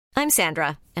I'm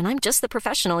Sandra, and I'm just the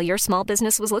professional your small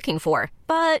business was looking for.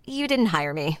 But you didn't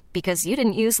hire me because you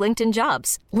didn't use LinkedIn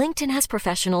Jobs. LinkedIn has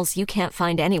professionals you can't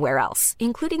find anywhere else,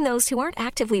 including those who aren't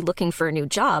actively looking for a new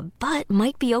job, but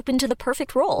might be open to the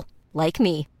perfect role, like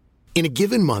me. In a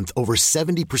given month, over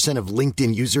 70% of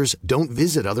LinkedIn users don't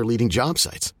visit other leading job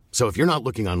sites. So if you're not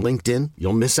looking on LinkedIn,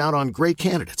 you'll miss out on great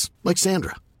candidates like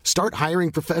Sandra. Start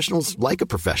hiring professionals like a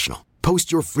professional.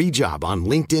 Post your free job on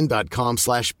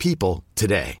linkedin.com/people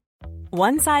today.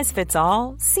 One size fits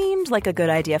all seemed like a good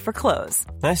idea for clothes.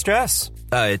 Nice dress.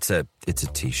 It's a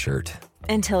t-shirt.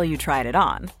 Until you tried it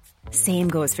on. Same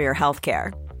goes for your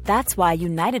healthcare. That's why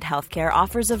United Healthcare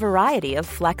offers a variety of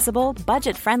flexible,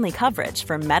 budget-friendly coverage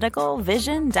for medical,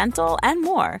 vision, dental, and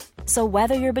more. So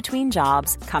whether you're between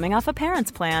jobs, coming off a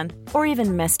parent's plan, or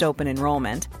even missed open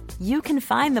enrollment, you can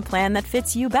find the plan that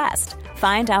fits you best.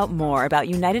 Find out more about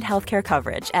United Healthcare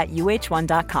coverage at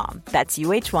uh1.com. That's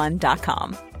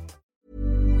uh1.com.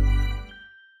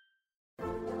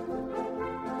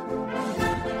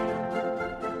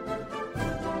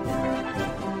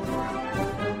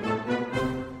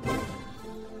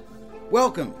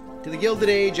 Welcome to the Gilded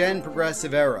Age and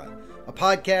Progressive Era, a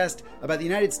podcast about the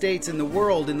United States and the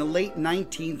world in the late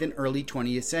 19th and early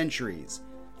 20th centuries.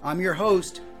 I'm your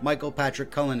host, Michael Patrick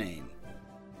Cullinane.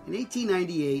 In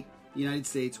 1898, the United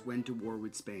States went to war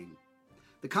with Spain.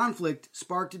 The conflict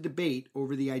sparked a debate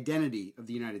over the identity of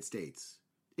the United States.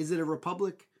 Is it a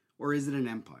republic or is it an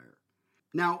empire?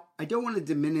 Now, I don't want to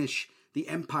diminish the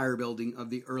empire building of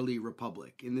the early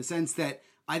republic in the sense that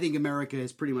I think America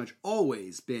has pretty much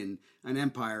always been an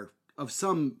empire of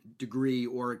some degree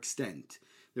or extent.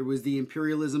 There was the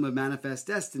imperialism of Manifest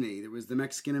Destiny. There was the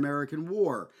Mexican-American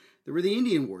War. There were the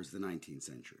Indian Wars of the 19th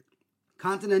century.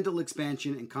 Continental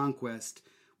expansion and conquest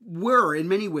were, in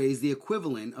many ways, the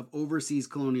equivalent of overseas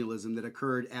colonialism that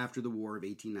occurred after the War of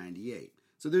 1898.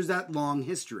 So there's that long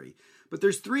history. But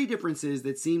there's three differences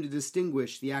that seem to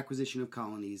distinguish the acquisition of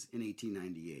colonies in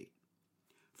 1898.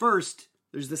 First,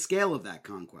 there's the scale of that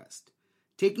conquest.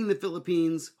 Taking the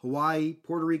Philippines, Hawaii,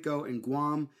 Puerto Rico, and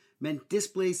Guam meant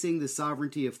displacing the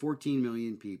sovereignty of 14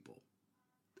 million people.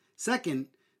 Second,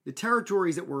 the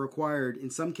territories that were acquired, in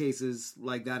some cases,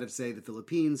 like that of, say, the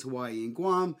Philippines, Hawaii, and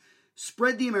Guam,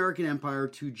 spread the American empire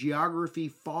to geography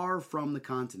far from the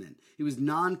continent. It was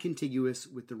non-contiguous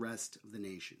with the rest of the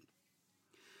nation.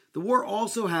 The war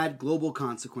also had global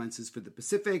consequences for the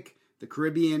Pacific, the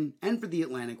Caribbean, and for the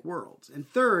Atlantic worlds. And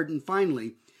third, and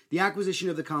finally, the acquisition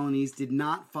of the colonies did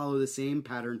not follow the same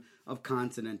pattern of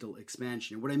continental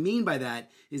expansion. And what I mean by that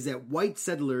is that white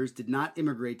settlers did not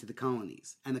immigrate to the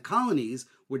colonies, and the colonies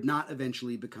would not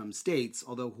eventually become states,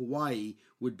 although Hawaii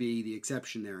would be the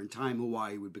exception there. In time,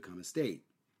 Hawaii would become a state.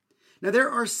 Now,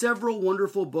 there are several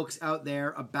wonderful books out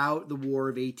there about the War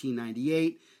of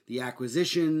 1898, the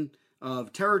acquisition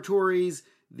of territories,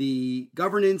 the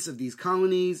governance of these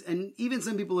colonies, and even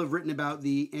some people have written about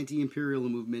the anti-imperial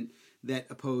movement that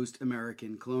opposed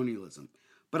American colonialism.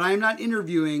 But I am not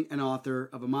interviewing an author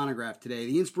of a monograph today.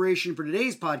 The inspiration for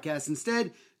today's podcast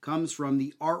instead comes from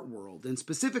the art world, and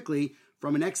specifically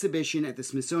from an exhibition at the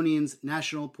Smithsonian's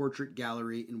National Portrait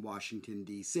Gallery in Washington,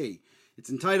 D.C. It's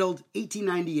entitled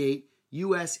 1898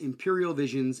 U.S. Imperial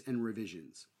Visions and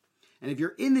Revisions. And if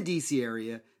you're in the D.C.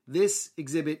 area, this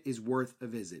exhibit is worth a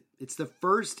visit. It's the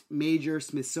first major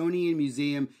Smithsonian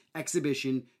Museum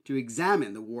exhibition to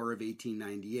examine the War of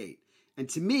 1898. And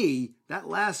to me, that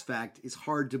last fact is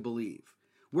hard to believe.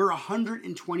 We're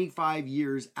 125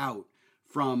 years out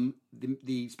from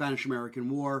the Spanish-American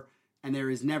War, and there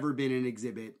has never been an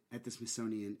exhibit at the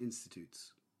Smithsonian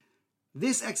Institutes.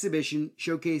 This exhibition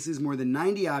showcases more than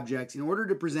 90 objects in order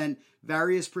to present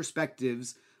various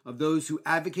perspectives of those who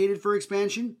advocated for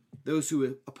expansion, those who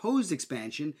opposed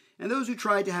expansion, and those who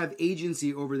tried to have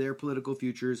agency over their political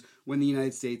futures when the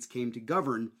United States came to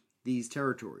govern these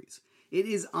territories. It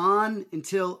is on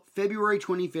until February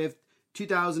 25th,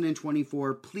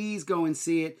 2024. Please go and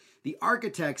see it. The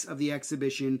architects of the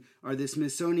exhibition are the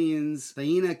Smithsonian's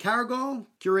Taina Caragol,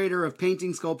 curator of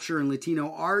painting, sculpture, and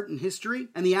Latino art and history,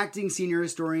 and the acting senior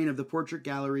historian of the Portrait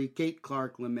Gallery, Kate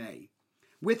Clark LeMay.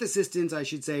 With assistance, I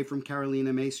should say, from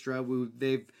Carolina Maestra, who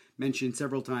they've mentioned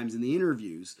several times in the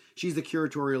interviews. She's the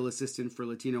curatorial assistant for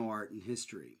Latino art and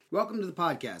history. Welcome to the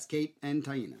podcast, Kate and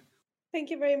Taina. Thank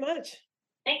you very much.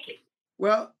 Thank you.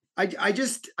 Well, I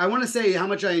want to say how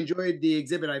much I enjoyed the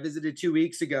exhibit. I visited 2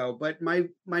 weeks ago, but my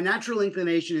natural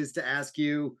inclination is to ask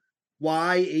you,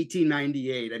 why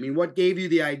 1898? I mean, what gave you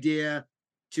the idea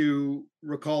to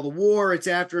recall the war, its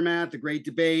aftermath, the Great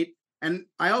Debate? And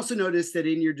I also noticed that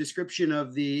in your description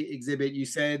of the exhibit, you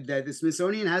said that the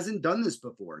Smithsonian hasn't done this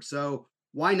before. So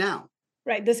why now?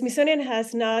 Right. The Smithsonian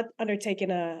has not undertaken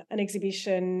an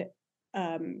exhibition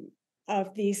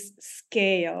of this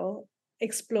scale,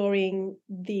 exploring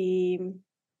the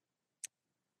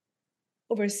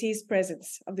overseas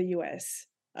presence of the U.S.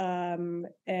 And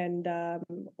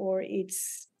or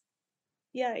its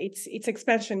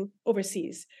expansion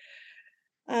overseas.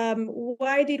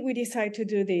 Why did we decide to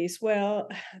do this? Well,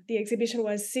 the exhibition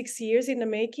was 6 years in the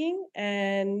making,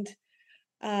 and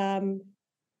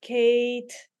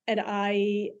Kate and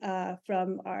I,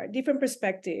 from our different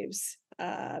perspectives,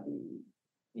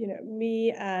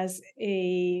 me as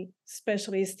a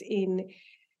specialist in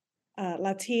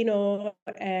Latino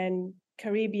and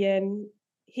Caribbean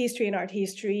history and art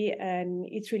history and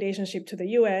its relationship to the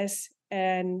US,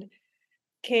 and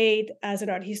Kate as an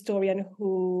art historian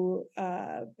who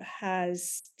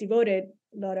has devoted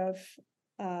a lot of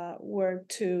work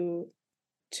to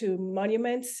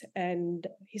monuments and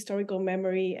historical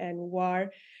memory and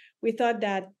war. We thought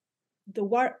that the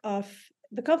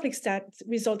conflicts that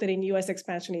resulted in U.S.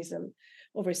 expansionism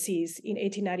overseas in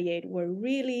 1898 were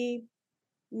really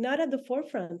not at the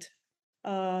forefront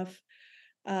of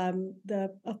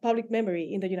public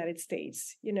memory in the United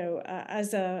States.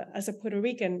 As a Puerto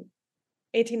Rican,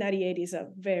 1898 is a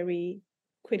very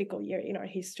critical year in our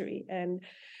history, and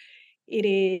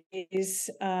it's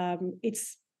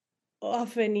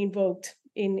often invoked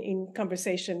in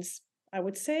conversations, I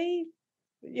would say,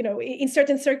 in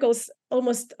certain circles,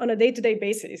 almost on a day-to-day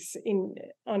basis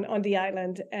on the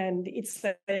island, and it's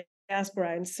a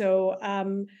diaspora. And so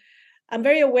I'm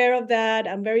very aware of that.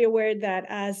 I'm very aware that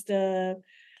as the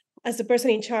person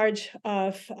in charge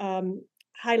of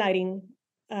highlighting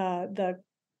the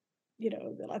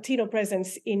Latino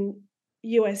presence in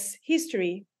U.S.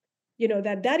 history,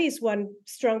 that is one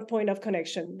strong point of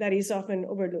connection that is often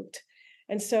overlooked.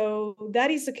 And so that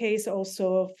is the case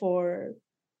also for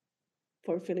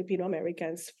Filipino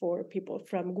Americans, for people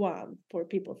from Guam, for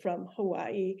people from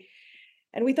Hawaii.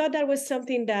 And we thought that was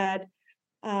something that,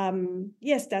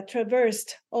 that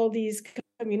traversed all these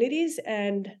communities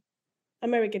and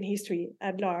American history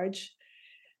at large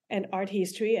and art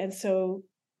history. And so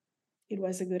it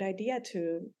was a good idea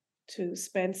to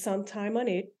spend some time on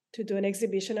it, to do an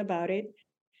exhibition about it,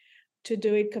 to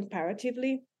do it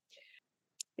comparatively.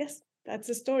 Yes, that's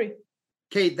the story.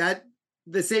 Kate,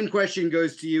 the same question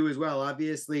goes to you as well.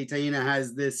 Obviously, Taina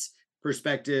has this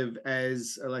perspective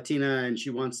as a Latina, and she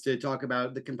wants to talk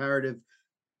about the comparative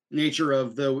nature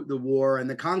of the war and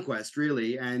the conquest,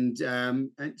 really. And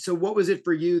so what was it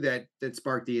for you that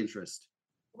sparked the interest?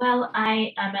 Well,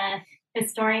 I am a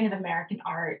historian of American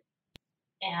art.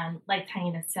 And like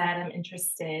Taina said, I'm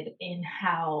interested in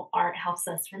how art helps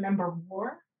us remember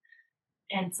war.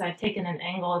 And so I've taken an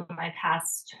angle in my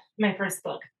first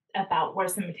book about war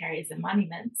cemeteries and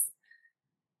monuments.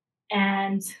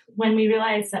 And when we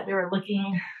realized that we were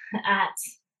looking at,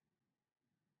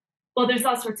 well, there's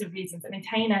all sorts of reasons. I mean,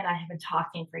 Taina and I have been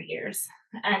talking for years,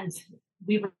 and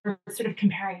we were sort of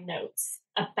comparing notes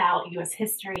about U.S.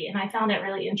 history. And I found it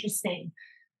really interesting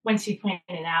when she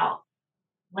pointed out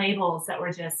labels that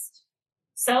were just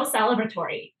so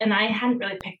celebratory. And I hadn't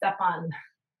really picked up on,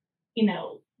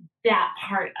 that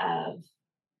part of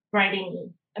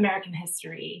writing American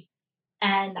history.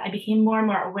 And I became more and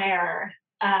more aware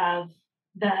of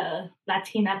the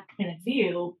Latina point of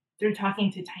view through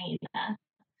talking to Taina.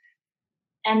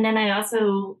 And then I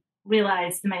also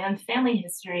realized in my own family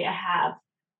history, I have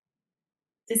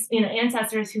this,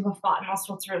 ancestors who have fought in all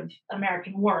sorts of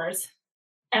American wars.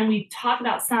 And we talk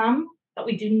about some, but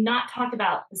we do not talk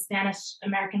about the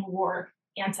Spanish-American War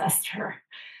ancestor.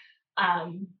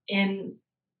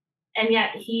 And yet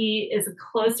he is a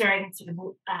closer sort of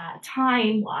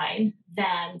timeline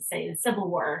than, say, the Civil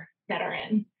War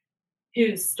veteran,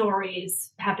 whose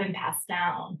stories have been passed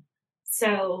down.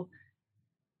 So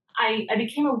I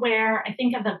became aware, I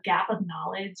think, of the gap of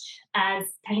knowledge as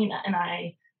Taina and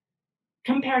I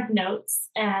compared notes.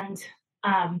 And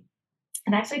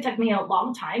it actually took me a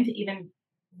long time to even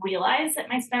realize that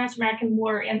my Spanish-American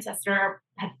War ancestor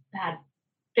had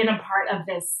been a part of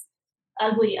this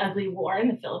ugly, ugly war in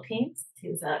the Philippines. He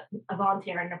was a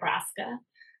volunteer in Nebraska.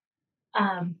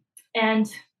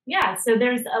 So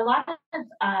there's a lot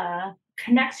of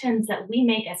connections that we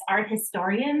make as art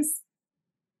historians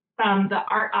from the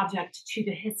art object to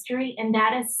the history. And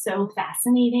that is so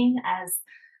fascinating, as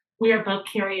we are both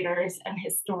curators and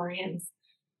historians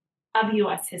of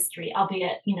U.S. history,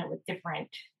 albeit, with different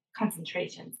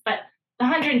concentrations. But the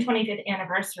 125th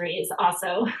anniversary is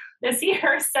also this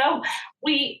year. So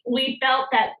we felt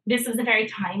that this was a very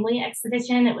timely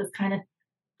exhibition. It was kind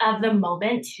of the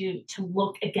moment to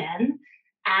look again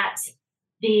at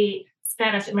the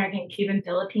Spanish-American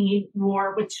Cuban-Philippine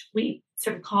War, which we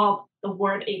sort of call the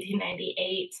War of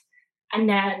 1898. And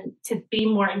then to be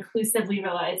more inclusive, we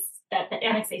realized that the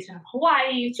annexation of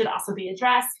Hawaii should also be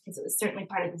addressed because it was certainly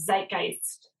part of the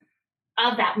zeitgeist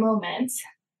of that moment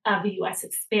of the U.S.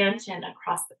 expansion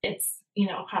across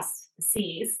across the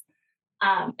seas,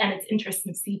 and its interest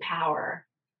in sea power.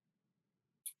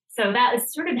 So that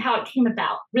is sort of how it came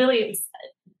about. Really, it was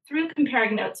through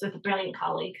comparing notes with a brilliant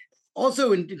colleague.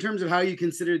 Also, in terms of how you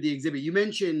considered the exhibit, you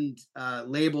mentioned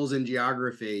labels and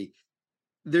geography.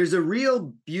 There's a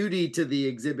real beauty to the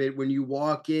exhibit when you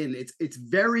walk in. It's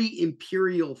very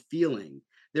imperial feeling.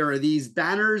 There are these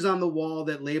banners on the wall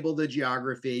that label the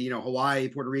geography, Hawaii,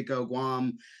 Puerto Rico,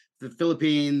 Guam, the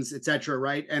Philippines, etc.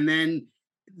 Right? And then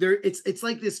it's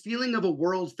like this feeling of a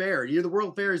world fair. The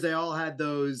world fairs, they all had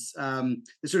those the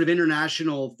sort of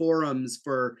international forums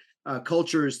for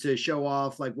cultures to show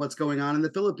off like what's going on in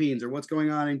the Philippines or what's going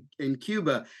on in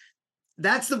Cuba.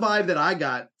 That's the vibe that I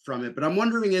got from it. But I'm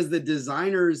wondering, as the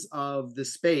designers of the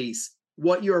space,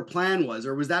 what your plan was,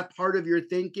 or was that part of your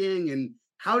thinking, and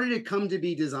how did it come to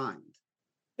be designed?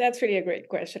 That's really a great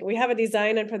question. We have a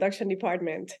design and production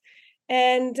department.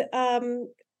 And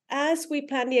as we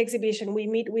plan the exhibition, we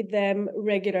meet with them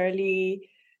regularly.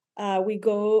 We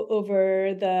go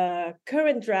over the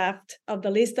current draft of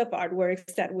the list of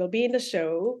artworks that will be in the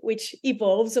show, which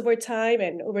evolves over time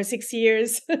and over 6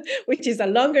 years, which is a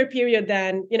longer period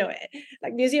than,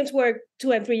 like museums work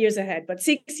 2 and 3 years ahead, but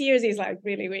 6 years is like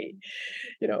really,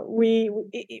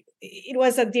 it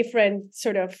was a different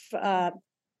sort of,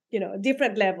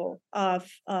 different level of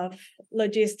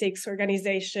logistics,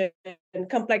 organization, and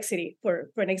complexity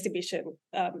for an exhibition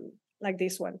like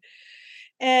this one.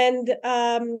 And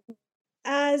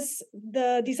as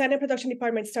the design and production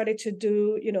department started to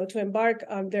to embark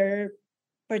on their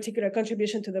particular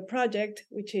contribution to the project,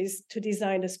 which is to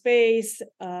design the space,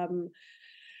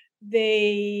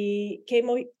 they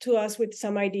came to us with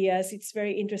some ideas. It's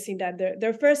very interesting that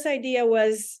their first idea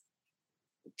was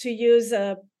to use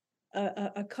a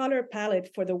color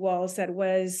palette for the walls that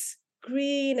was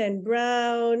green and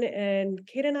brown. And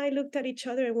Kate and I looked at each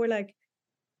other and we're like,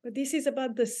 but this is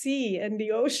about the sea and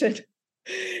the ocean.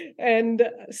 And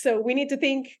so we need to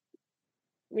think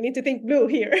blue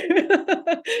here.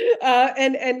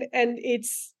 And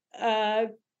it's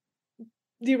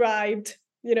derived,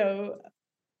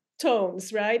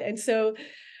 tones, right? And so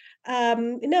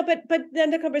but then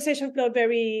the conversation flowed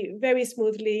very, very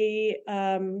smoothly.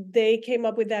 They came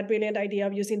up with that brilliant idea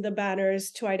of using the banners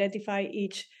to identify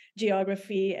each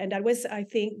geography. And that was, I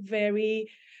think, very,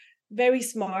 very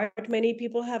smart. Many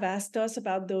people have asked us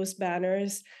about those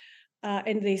banners,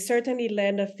 and they certainly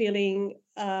lend a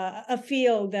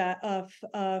feel that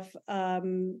of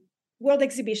world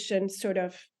exhibition sort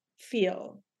of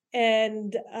feel.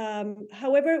 And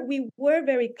however, we were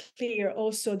very clear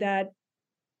also that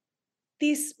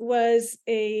this was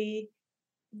a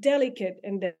delicate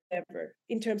endeavor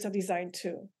in terms of design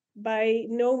too. By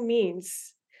no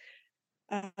means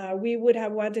we would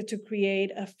have wanted to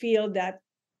create a field that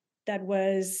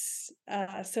was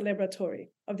celebratory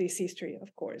of this history,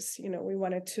 of course. We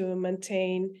wanted to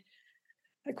maintain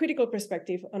a critical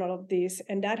perspective on all of this,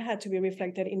 and that had to be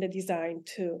reflected in the design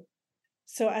too.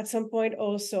 So at some point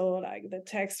also, like the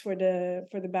text for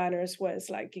the banners was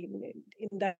like in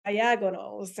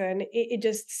diagonals, and it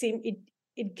just seemed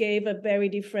it gave a very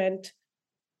different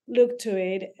look to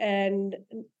it, and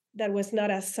that was not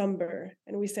as somber.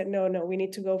 And we said, no, we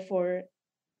need to go for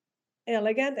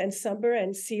elegant and somber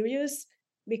and serious,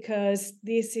 because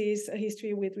this is a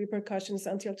history with repercussions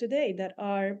until today that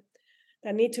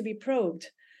need to be probed.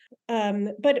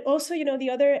 But also, the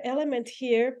other element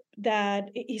here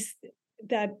that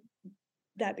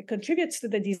contributes to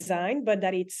the design, but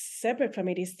that it's separate from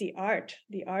it, is the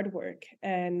artwork.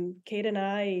 And Kate and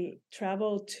I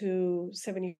traveled to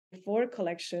 74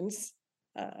 collections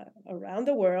around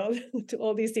the world, to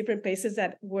all these different places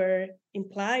that were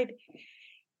implied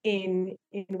in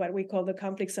what we call the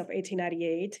conflicts of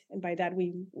 1898. And by that,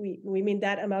 we mean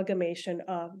that amalgamation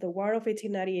of the War of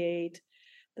 1898,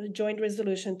 the joint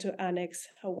resolution to annex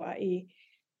Hawaii,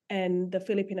 and the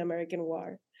Philippine-American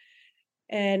War.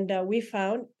 And we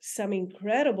found some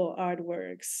incredible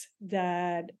artworks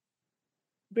that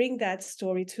bring that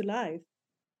story to life.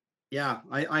 Yeah,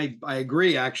 I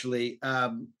agree, actually.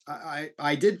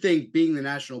 I did think, being the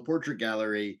National Portrait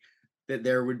Gallery, that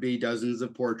there would be dozens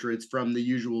of portraits from the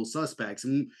usual suspects.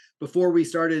 And before we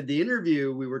started the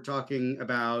interview, we were talking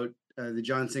about the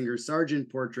John Singer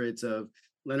Sargent portraits of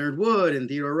Leonard Wood and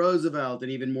Theodore Roosevelt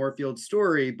and even Moorfield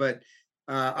Story. But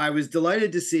I was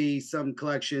delighted to see some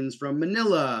collections from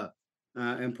Manila,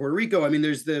 and Puerto Rico. I mean,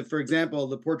 there's for example,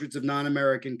 the portraits of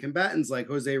non-American combatants like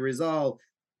Jose Rizal.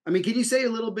 I mean, can you say a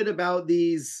little bit about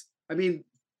these? I mean,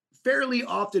 fairly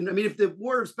often, I mean, if the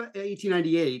War of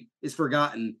 1898 is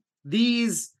forgotten,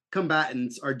 these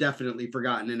combatants are definitely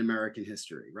forgotten in American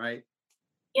history, right?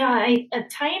 Yeah,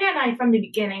 Taina and I from the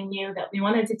beginning knew that we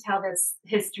wanted to tell this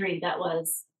history that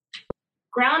was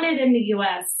grounded in the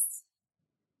US,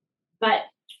 but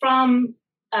from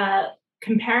a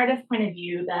comparative point of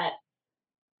view that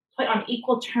put on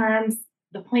equal terms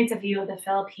the points of view of the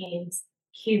Philippines,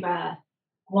 Cuba,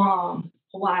 Guam,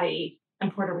 Hawaii,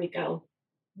 and Puerto Rico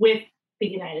with the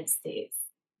United States.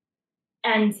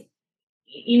 And,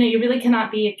 you really cannot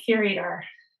be a curator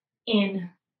in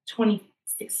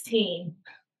 2016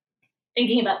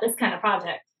 thinking about this kind of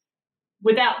project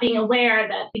without being aware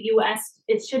that the US,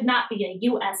 it should not be a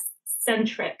US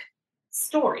centric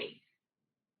story.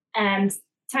 And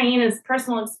Taina's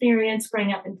personal experience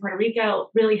growing up in Puerto Rico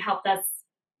really helped us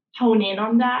hone in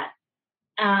on that.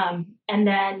 And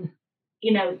then,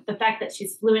 the fact that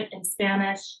she's fluent in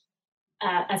Spanish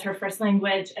as her first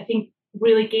language, I think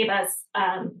really gave us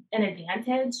an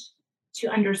advantage to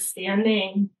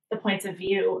understanding the points of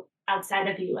view outside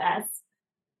of the US.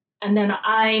 And then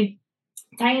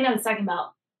Taina was talking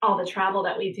about all the travel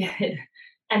that we did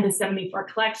and the 74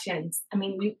 collections. I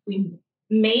mean, we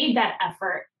made that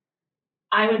effort.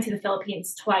 I went to the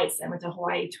Philippines twice. I went to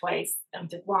Hawaii twice. I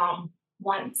went to Guam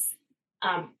once,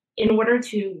 in order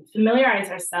to familiarize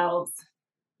ourselves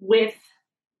with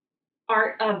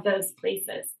art of those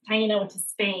places. Taina went to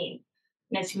Spain.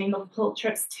 She made multiple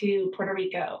trips to Puerto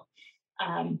Rico.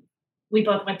 We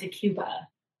both went to Cuba,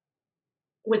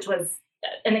 which was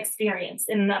an experience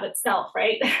in and of itself,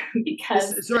 right?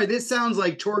 Because this sounds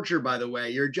like torture, by the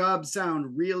way. Your jobs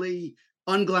sound really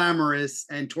unglamorous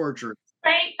and torture.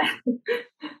 Right?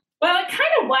 Well, it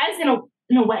kind of was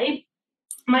in a way,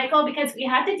 Michael, because we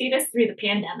had to do this through the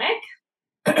pandemic.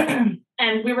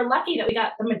 And we were lucky that we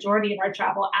got the majority of our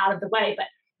travel out of the way. But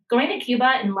going to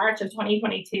Cuba in March of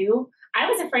 2022, I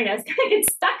was afraid I was going to get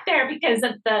stuck there because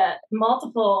of the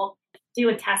multiple do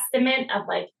a testament of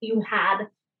like you had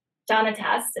done a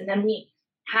test, and then we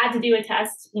had to do a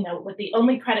test, with the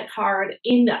only credit card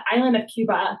in the island of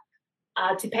Cuba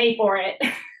to pay for it.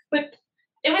 But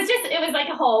it was like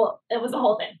a whole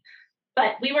thing.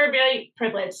 But we were very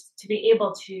privileged to be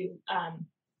able to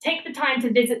take the time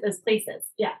to visit those places.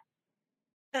 Yeah.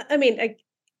 I mean,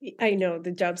 I know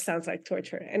the job sounds like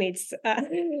torture, and it's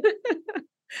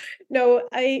no,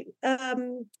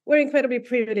 we're incredibly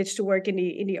privileged to work in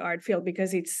the art field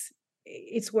because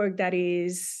it's work that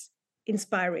is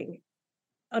inspiring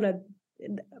on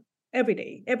every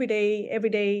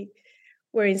day.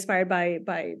 We're inspired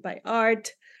by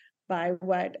art, by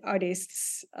what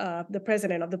artists, the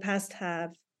president of the past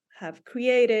have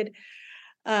created.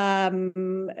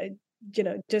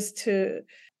 Just to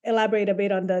elaborate a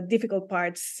bit on the difficult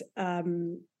parts,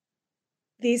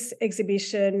 this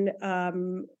exhibition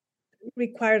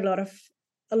required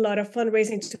a lot of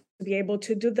fundraising to be able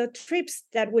to do the trips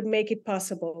that would make it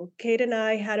possible. Kate and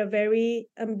I had a very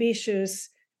ambitious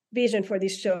vision for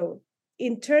this show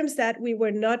in terms that we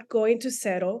were not going to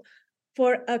settle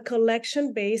for a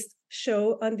collection-based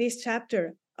show on this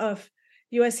chapter of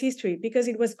U.S. history, because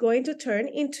it was going to turn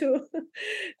into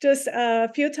just a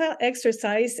futile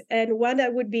exercise and one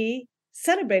that would be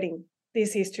celebrating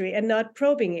this history and not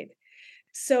probing it.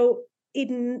 So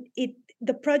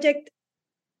the project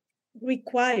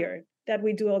required that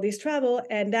we do all this travel,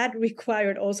 and that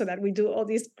required also that we do all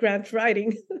this grant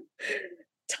writing,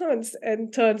 tons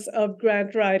and tons of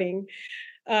grant writing,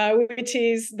 which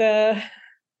is the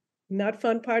not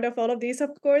fun part of all of this,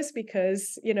 of course,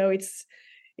 because it's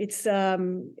how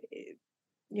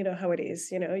it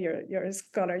is. You're a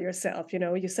scholar yourself.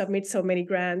 You submit so many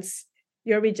grants,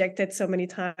 you're rejected so many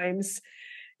times,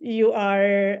 you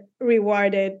are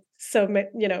rewarded some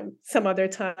other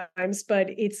times, but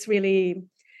it's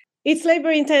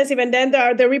labor intensive. And then there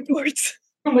are the reports.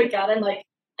 Oh my God. And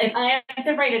I have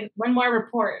to write one more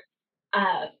report.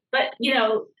 But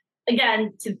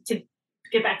again, to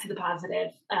get back to the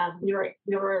positive, we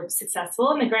were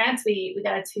successful in the grants. We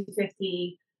got a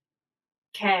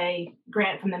 $250K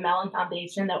grant from the Mellon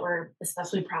Foundation that we're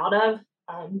especially proud of.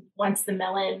 Once the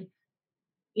Mellon,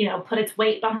 put its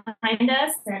weight behind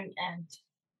us, and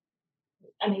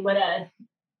I mean, what a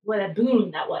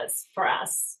boon that was for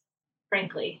us,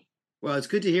 frankly. Well, it's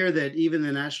good to hear that even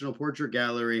the National Portrait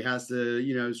Gallery has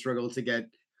to, struggle to get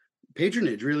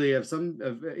patronage, really,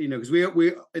 because we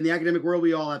in the academic world,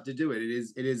 we all have to do it.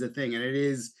 It is a thing, and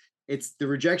it's the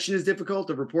rejection is difficult,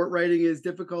 the report writing is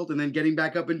difficult, and then getting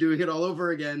back up and doing it all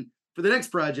over again for the next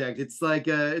project. It's like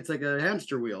a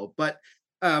hamster wheel. But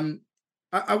I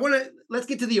want to, let's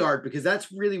get to the art, because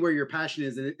that's really where your passion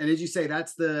is. And as you say,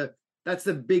 that's the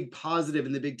big positive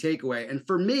and the big takeaway. And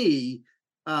for me,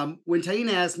 when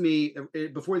Taina asked me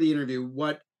before the interview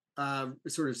what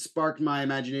sort of sparked my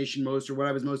imagination most, or what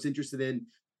I was most interested in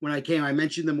when I came, I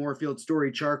mentioned the Moorfield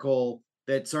Story charcoal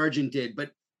that Sargent did.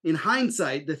 But in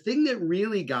hindsight, the thing that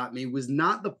really got me was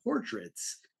not the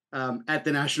portraits at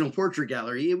the National Portrait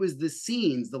Gallery. It was the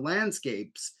scenes, the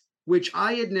landscapes, which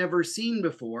I had never seen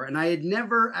before. And I had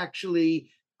never actually,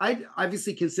 I'd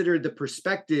obviously considered the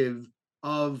perspective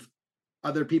of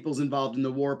other peoples involved in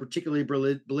the war, particularly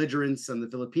belligerents on the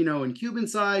Filipino and Cuban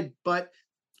side, but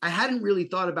I hadn't really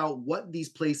thought about what these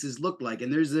places looked like.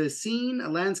 And there's a scene, a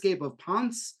landscape of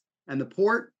Ponce and the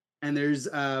port, and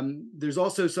there's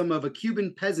also some of a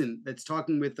Cuban peasant that's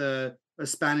talking with a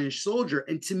Spanish soldier.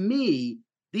 And to me,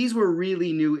 these were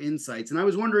really new insights. And I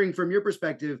was wondering, from your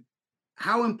perspective,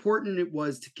 how important it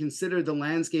was to consider the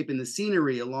landscape and the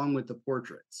scenery along with the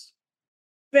portraits.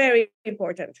 Very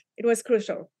important. It was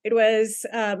crucial. It was,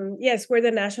 yes, we're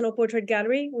the National Portrait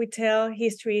Gallery. We tell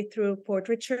history through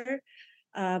portraiture.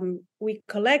 We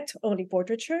collect only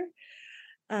portraiture.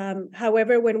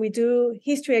 However, when we do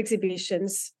history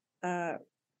exhibitions,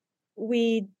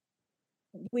 we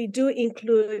do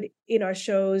include in our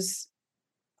shows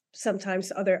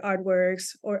sometimes other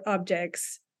artworks or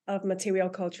objects of material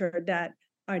culture that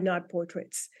are not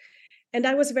portraits. And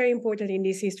that was very important in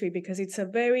this history because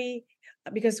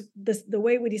the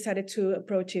way we decided to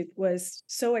approach it was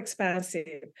so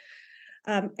expansive.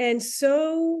 And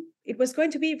so it was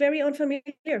going to be very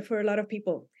unfamiliar for a lot of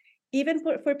people, even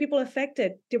for people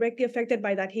directly affected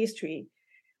by that history,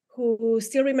 who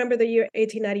still remember the year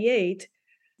 1898.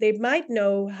 They might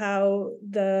know how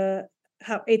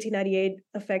 1898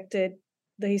 affected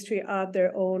the history of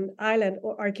their own island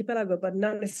or archipelago, but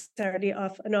not necessarily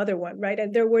of another one, right?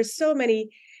 And there were so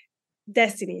many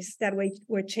destinies that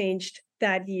were changed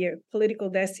that year,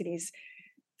 political destinies,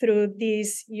 through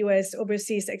this U.S.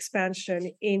 overseas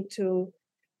expansion into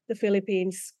the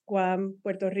Philippines, Guam,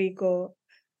 Puerto Rico,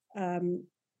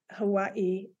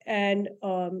 Hawaii, and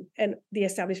the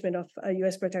establishment of a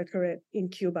U.S. protectorate in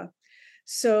Cuba.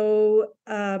 So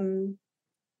it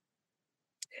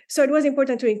was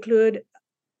important to include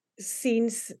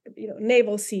scenes,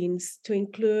 naval scenes, to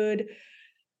include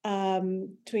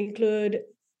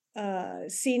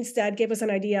scenes that gave us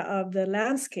an idea of the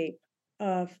landscape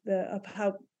of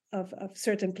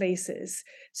certain places,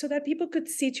 so that people could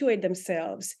situate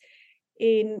themselves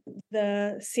in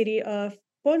the city of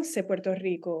Ponce, Puerto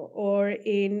Rico, or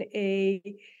in a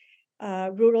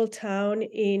rural town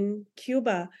in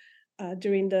Cuba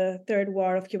during the Third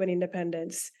War of Cuban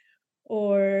Independence,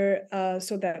 or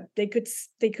so that they could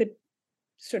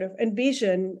sort of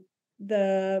envision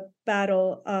the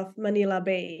Battle of Manila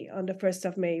Bay on the 1st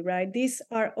of May, right? These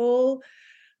are all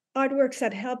artworks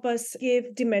that help us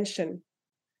give dimension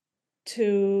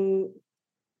to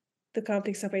the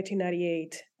conflicts of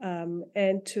 1898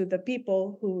 and to the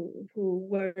people who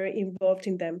were involved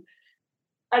in them.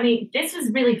 I mean, this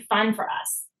was really fun for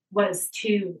us, was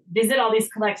to visit all these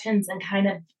collections and kind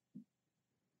of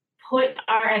put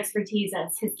our expertise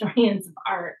as historians of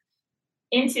art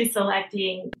into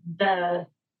selecting the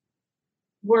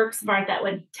works of art that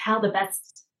would tell the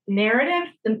best narrative,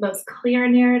 the most clear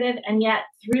narrative, and yet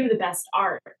through the best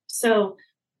art. So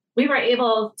we were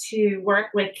able to work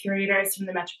with curators from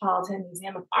the Metropolitan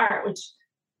Museum of Art, which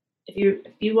if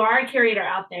you are a curator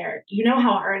out there, you know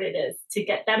how hard it is to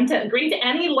get them to agree to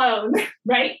any loan,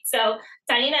 right? So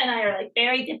Taina and I are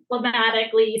very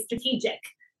diplomatically strategic,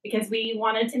 because we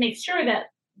wanted to make sure that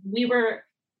we were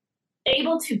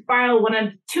able to borrow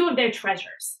two of their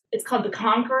treasures. It's called The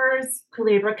Conqueror's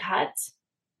Culebra Cut,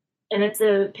 and it's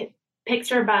a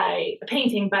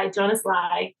painting by Jonas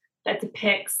Lai that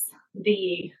depicts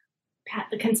the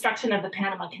construction of the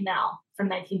Panama Canal from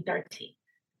 1913.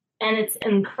 And it's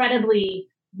an incredibly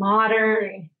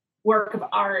modern work of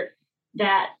art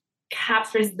that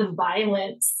captures the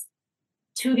violence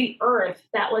to the earth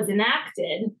that was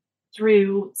enacted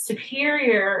through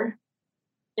superior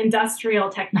industrial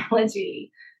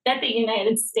technology that the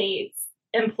United States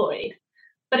employed.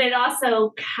 But it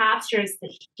also captures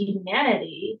the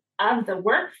humanity of the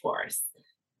workforce,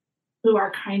 who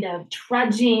are kind of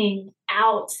trudging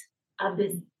out of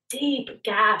this deep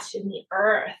gash in the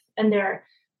earth. And they're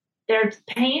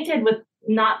painted with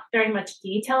not very much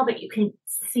detail, but you can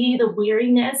see the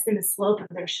weariness in the slope of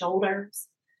their shoulders.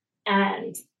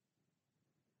 And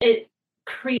it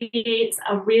creates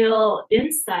a real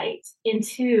insight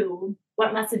into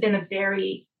what must have been a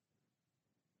very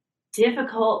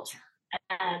difficult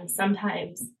and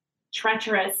sometimes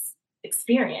treacherous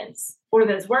experience for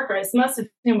those workers, most of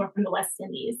whom were from the West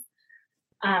Indies.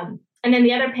 And then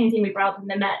the other painting we brought from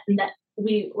the Met and that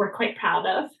we were quite proud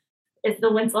of is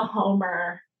the Winslow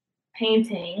Homer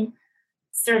painting,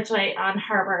 Searchlight on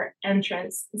Harbor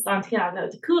Entrance, Santiago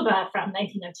de Cuba from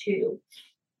 1902.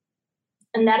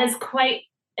 And that is quite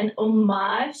an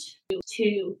homage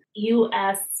to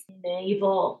U.S.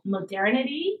 naval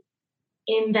modernity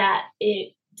in that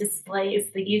it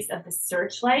displays the use of the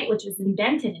searchlight, which was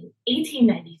invented in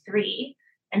 1893.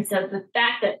 And so the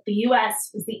fact that the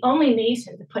U.S. was the only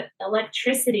nation to put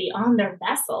electricity on their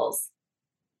vessels,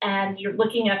 and you're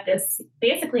looking at this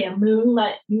basically a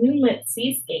moonlit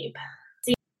seascape,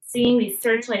 seeing these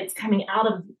searchlights coming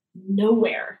out of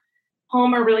nowhere.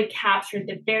 Homer really captured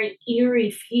the very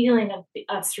eerie feeling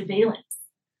of surveillance,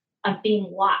 of being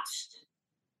watched.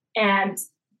 And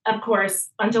of course,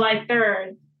 on July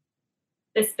 3rd,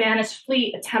 the Spanish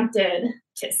fleet attempted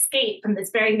to escape from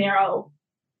this very narrow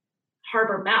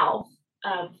harbor mouth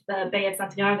of the Bay of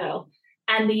Santiago,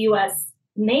 and the U.S.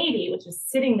 Navy, which was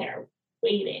sitting there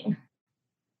waiting,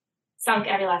 sunk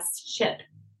every last ship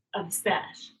of the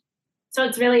Spanish. So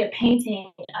it's really a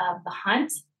painting of the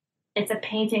hunt. It's a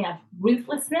painting of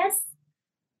ruthlessness,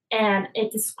 and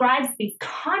it describes the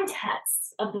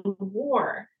contexts of the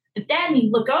war. But then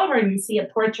you look over and you see a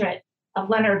portrait of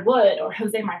Leonard Wood or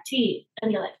Jose Marti,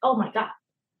 and you're like, oh my God.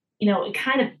 You know, it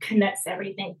kind of connects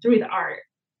everything through the art,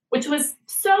 which was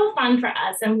so fun for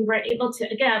us. And we were able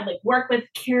to, again, like work with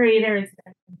curators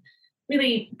and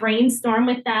really brainstorm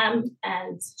with them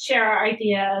and share our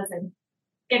ideas and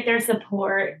get their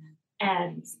support.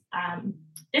 And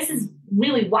this is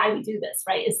really why we do this,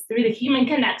 right? It's through the human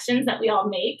connections that we all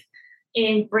make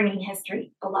in bringing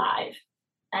history alive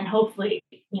and hopefully,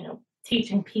 you know,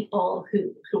 teaching people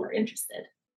who are interested.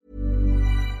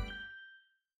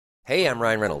 Hey, I'm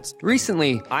Ryan Reynolds.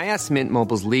 Recently, I asked Mint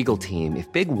Mobile's legal team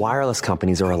if big wireless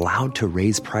companies are allowed to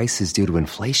raise prices due to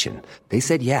inflation. They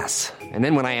said yes. And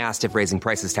then when I asked if raising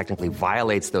prices technically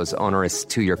violates those onerous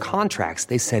 2-year contracts,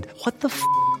 they said, what the f***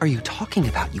 are you talking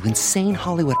about, you insane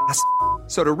Hollywood ass f-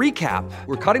 So to recap,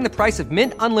 we're cutting the price of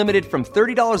Mint Unlimited from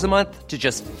 $30 a month to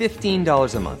just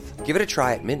 $15 a month. Give it a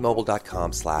try at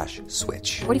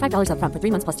mintmobile.com/switch. $45 up front for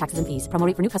 3 months plus taxes and fees. Promo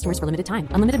rate for new customers for limited time.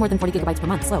 Unlimited more than 40 gigabytes per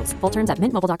month. Slows full terms at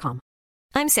mintmobile.com.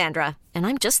 I'm Sandra, and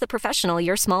I'm just the professional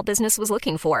your small business was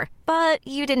looking for. But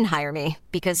you didn't hire me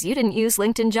because you didn't use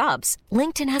LinkedIn Jobs.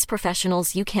 LinkedIn has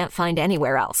professionals you can't find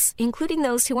anywhere else, including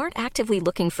those who aren't actively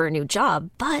looking for a new job,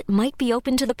 but might be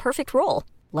open to the perfect role,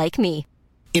 like me.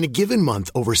 In a given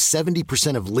month, over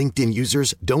 70% of LinkedIn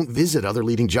users don't visit other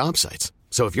leading job sites.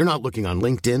 So if you're not looking on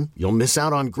LinkedIn, you'll miss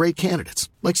out on great candidates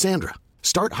like Sandra.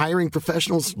 Start hiring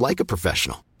professionals like a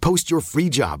professional. Post your free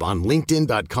job on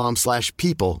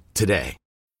linkedin.com/people today.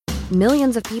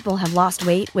 Millions of people have lost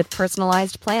weight with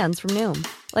personalized plans from Noom.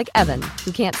 Like Evan,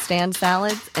 who can't stand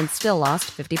salads and still lost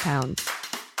 50 pounds.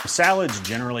 Salads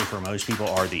generally for most people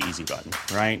are the easy button,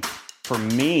 right? For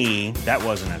me, that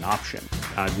wasn't an option.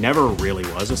 I never really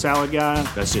was a salad guy.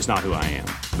 That's just not who I am.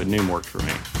 But Noom worked for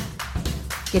me.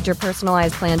 Get your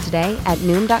personalized plan today at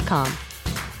Noom.com.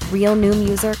 Real Noom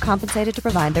user compensated to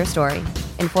provide their story.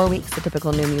 In 4 weeks, the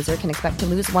typical Noom user can expect to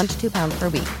lose 1 to 2 pounds per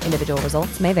week. Individual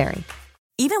results may vary.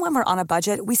 Even when we're on a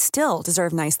budget, we still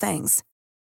deserve nice things.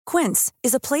 Quince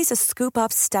is a place to scoop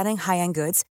up stunning high-end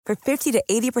goods for 50 to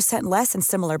 80% less than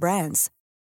similar brands.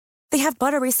 They have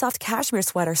buttery soft cashmere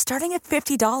sweaters starting at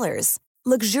 $50,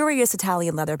 luxurious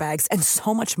Italian leather bags, and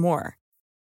so much more.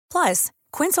 Plus,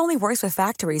 Quince only works with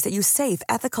factories that use safe,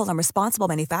 ethical, and responsible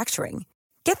manufacturing.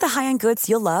 Get the high-end goods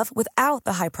you'll love without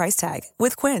the high price tag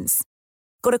with Quince.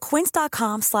 Go to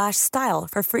quince.com/style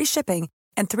for free shipping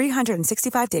and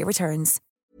 365-day returns.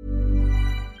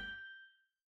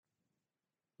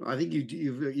 I think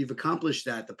you've accomplished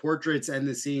that. The portraits and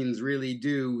the scenes really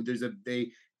do.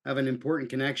 They have an important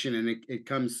connection, and it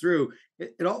comes through.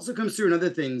 It also comes through in other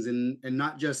things, and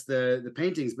not just the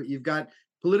paintings, but you've got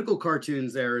political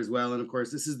cartoons there as well. And of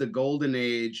course, this is the golden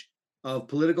age of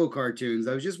political cartoons.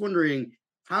 I was just wondering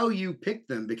how you picked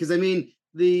them, because I mean,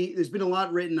 there's been a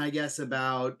lot written, I guess,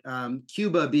 about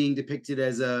Cuba being depicted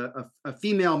as a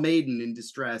female maiden in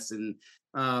distress, and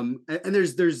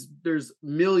there's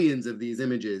millions of these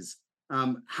images.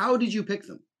 How did you pick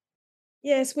them?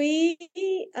 Yes, we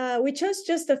chose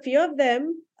just a few of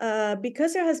them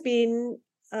because there has been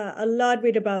a lot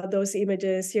written about those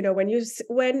images. You know, when you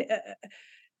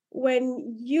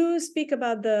speak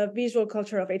about the visual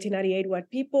culture of 1898,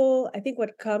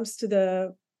 what comes to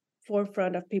the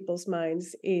forefront of people's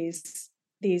minds is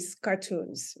these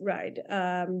cartoons, right?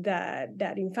 That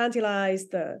infantilize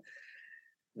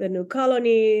new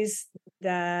colonies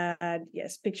that,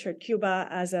 yes, pictured Cuba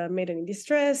as a maiden in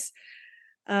distress,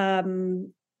 that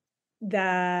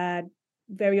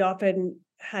very often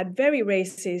had very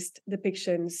racist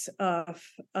depictions of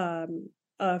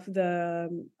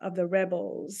the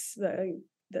rebels, the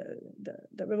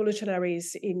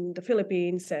revolutionaries in the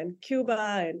Philippines and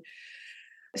Cuba. And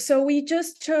so we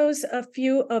just chose a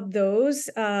few of those.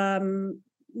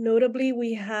 Notably,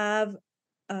 we have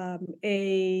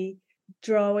a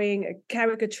drawing, a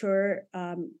caricature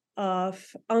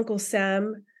of Uncle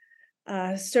Sam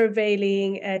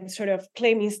surveilling and sort of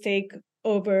claiming stake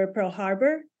over Pearl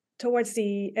Harbor. Towards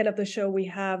the end of the show, we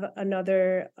have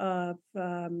another a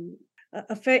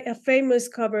famous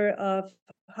cover of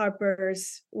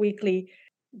Harper's Weekly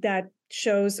that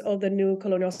shows all the new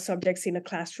colonial subjects in a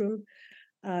classroom.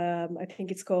 I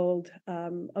think it's called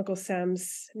Uncle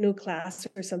Sam's New Class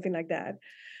or something like that.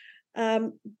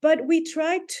 But we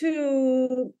try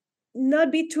to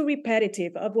not be too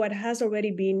repetitive of what has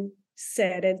already been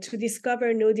said and to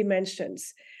discover new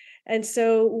dimensions. And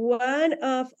so one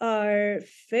of our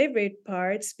favorite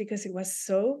parts, because it was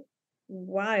so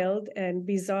wild and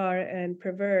bizarre and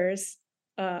perverse,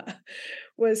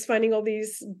 was finding all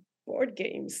these board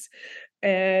games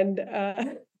and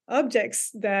objects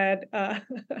that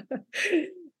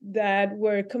that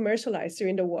were commercialized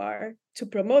during the war to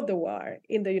promote the war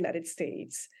in the United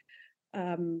States.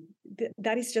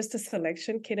 That is just a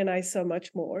selection. Kate and I saw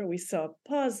much more. We saw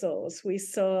puzzles. We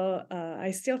saw.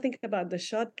 I still think about the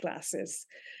shot glasses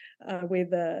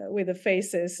with the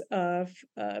faces of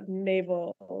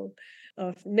naval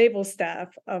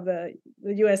staff of the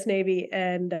U.S. Navy,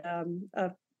 and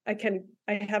I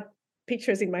have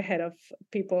pictures in my head of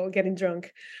people getting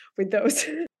drunk with those.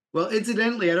 Well,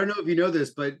 incidentally, I don't know if you know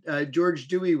this, but George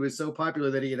Dewey was so popular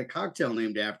that he had a cocktail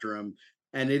named after him.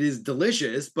 And it is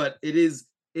delicious, but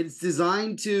it's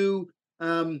designed to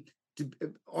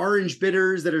orange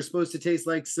bitters that are supposed to taste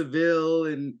like Seville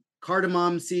and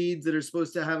cardamom seeds that are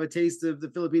supposed to have a taste of the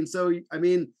Philippines. So, I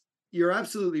mean, you're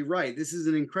absolutely right. This is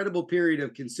an incredible period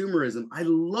of consumerism. I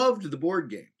loved the board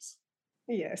games.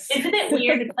 Yes. Isn't it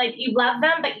weird? It's like you love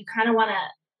them, but you kind of want to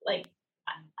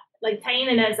like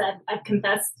Taina knows I've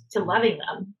confessed to loving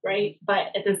them, right?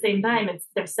 But at the same time,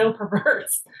 they're so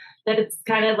perverse that it's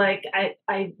kind of like I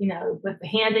with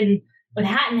hat in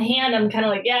hand, I'm kind of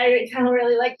like, yeah, I kind of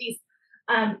really like these.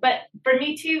 But for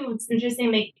me too, it's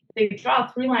interesting. They draw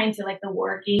a through line to like the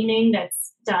war gaming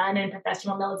that's done in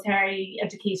professional military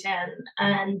education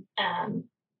and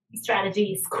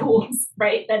strategy schools,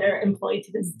 right? That are employed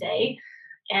to this day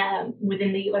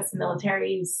within the U.S.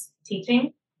 military's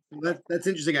teaching. That's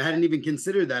interesting. I hadn't even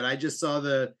considered that. I just saw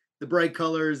the bright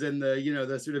colors and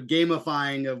the sort of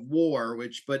gamifying of war,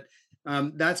 but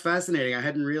that's fascinating. I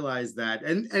hadn't realized that.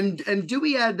 And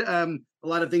Dewey had a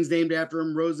lot of things named after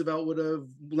him. Roosevelt would have,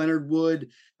 Leonard Wood.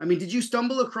 I mean, did you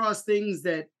stumble across things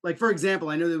that, like, for example,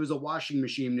 I know there was a washing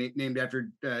machine named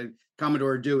after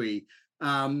Commodore Dewey.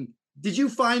 Did you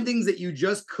find things that you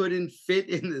just couldn't fit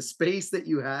in the space that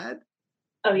you had?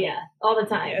 Oh yeah, all the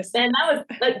time. Yes. And that was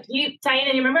like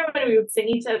Taina, you remember when we would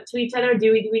sing to each other,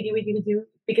 Dewey,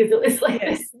 because it was like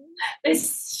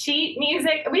this sheet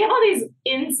music. We have all these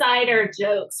insider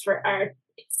jokes for our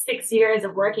 6 years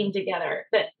of working together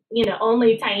that,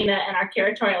 only Taina and our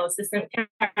curatorial assistant,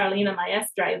 Carolina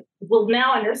Maestra, will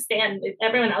now understand.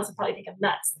 Everyone else would probably think I'm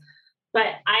nuts.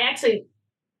 But I actually,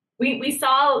 we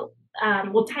saw,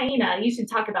 Taina, you should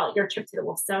talk about your trip to the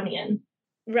Wolfsonian.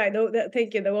 Right.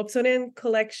 Thank you. The Wolfsonian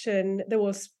collection, the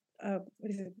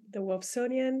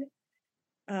Wolfsonian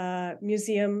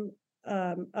Museum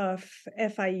of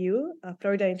FIU,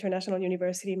 Florida International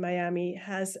University in Miami,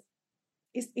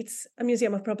 it's a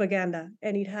museum of propaganda,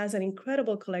 and it has an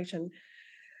incredible collection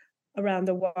around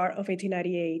the War of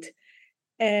 1898.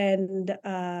 And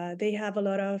they have a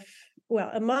lot of,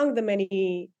 among the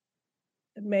many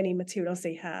materials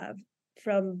they have,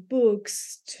 from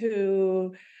books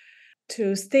to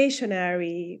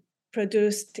stationery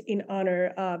produced in honor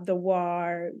of the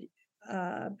war,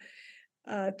 they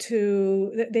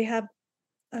have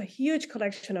a huge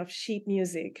collection of sheet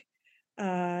music.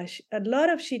 A lot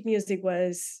of sheet music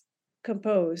was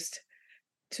composed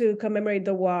to commemorate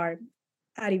the war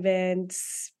at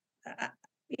events,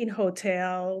 in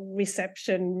hotel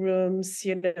reception rooms,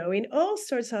 in all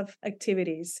sorts of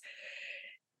activities.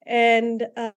 And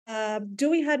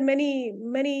Dewey had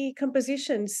many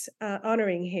compositions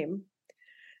honoring him,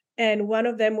 and one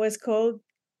of them was called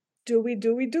 "Dewey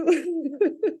Dewey Do."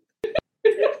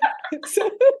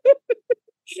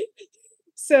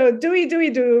 So Dewey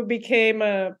Dewey Do became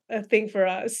a thing for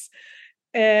us,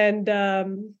 and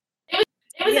it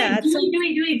It was Yeah, like, do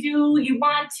you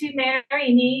want to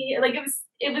marry me? Like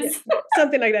it was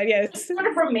something like that. Yes. sort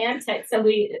of romantic. So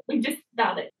we just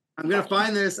found it. I'm going to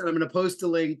find this and I'm going to post a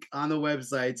link on the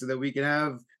website so that we can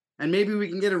have, and maybe we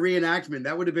can get a reenactment.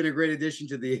 That would have been a great addition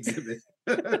to the exhibit.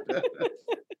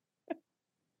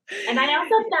 And I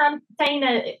also found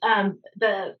Taina,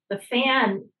 the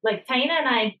fan, like Taina and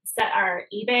I set our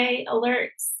eBay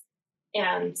alerts,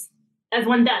 and as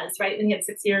one does, right? When you have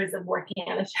 6 years of working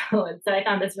on a show. And so I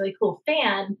found this really cool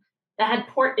fan that had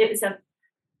it was a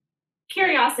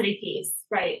curiosity piece,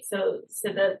 right? So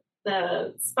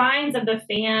the spines of the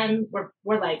fan were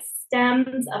like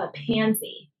stems of a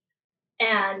pansy.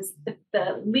 And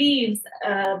the leaves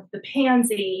of the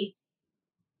pansy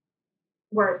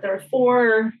there are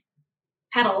 4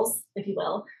 petals, if you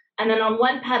will. And then on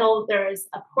one petal, there's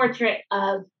a portrait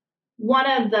of one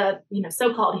of the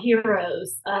so-called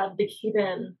heroes of the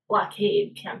Cuban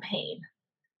blockade campaign.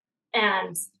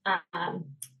 And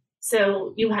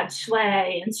so you had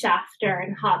Schley and Shafter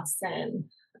and Hobson,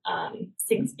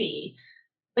 Sigsbee,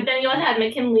 but then you also had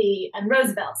McKinley and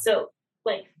Roosevelt. So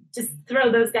like just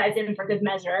throw those guys in for good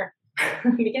measure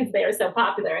because they are so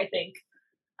popular, I think.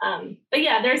 But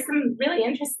yeah, there's some really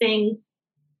interesting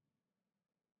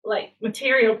like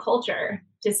material culture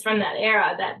just from that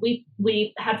era that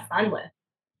we had fun with.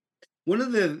 One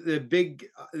of the big,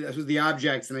 the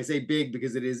objects, and I say big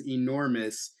because it is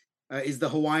enormous, is the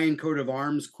Hawaiian coat of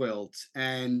arms quilt.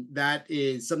 And that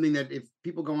is something that if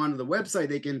people go onto the website,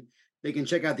 they can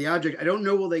check out the object. I don't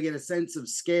know, will they get a sense of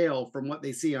scale from what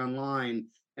they see online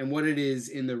and what it is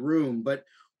in the room, but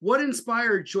what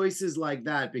inspired choices like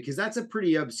that? Because that's a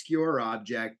pretty obscure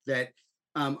object that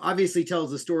obviously tells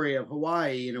the story of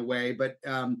Hawaii in a way, but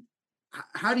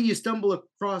how do you stumble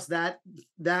across that?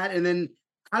 And then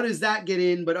how does that get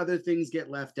in, but other things get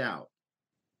left out?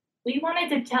 We wanted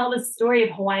to tell the story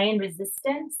of Hawaiian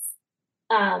resistance.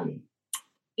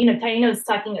 Taina was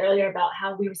talking earlier about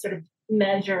how we were sort of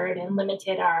measured and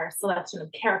limited our selection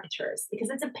of caricatures because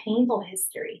it's a painful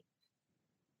history.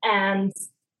 And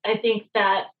I think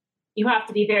that you have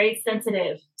to be very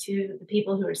sensitive to the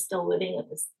people who are still living with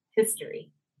this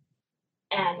history.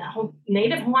 And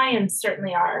Native Hawaiians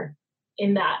certainly are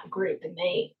in that group, and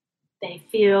they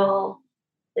feel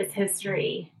this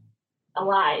history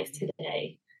alive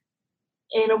today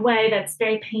in a way that's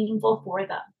very painful for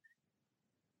them.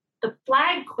 The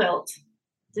flag quilt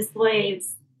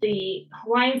displays the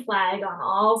Hawaiian flag on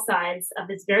all sides of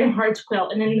this very large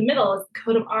quilt, and in the middle is the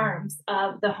coat of arms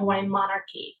of the Hawaiian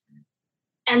monarchy.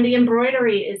 And the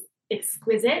embroidery is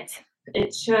exquisite.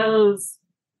 It shows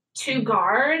 2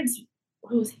 guards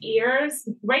whose ears,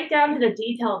 right down to the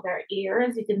detail of their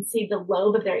ears, you can see the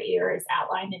lobe of their ear is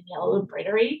outlined in yellow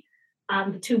embroidery.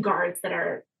 The 2 guards that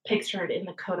are pictured in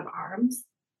the coat of arms.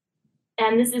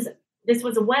 And this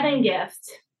was a wedding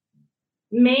gift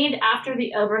made after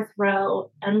the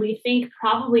overthrow, and we think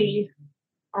probably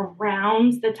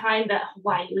around the time that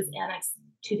Hawaii was annexed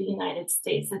to the United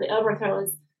States. So the overthrow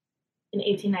was in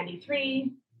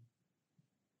 1893,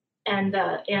 and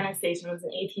the annexation was in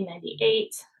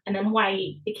 1898, and then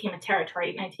Hawaii became a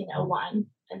territory in 1901,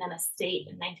 and then a state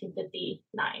in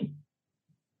 1959.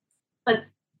 But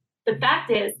the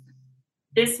fact is,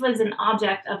 this was an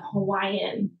object of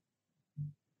Hawaiian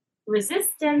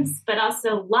resistance, but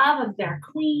also love of their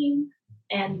queen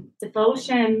and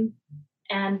devotion.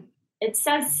 And it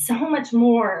says so much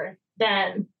more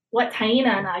than what Taina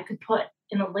and I could put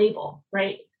in a label,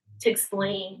 right? To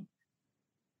explain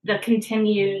the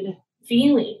continued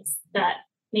feelings that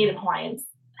Native Hawaiians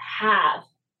have.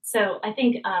 So I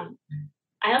think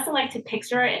I also like to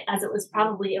picture it as it was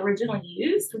probably originally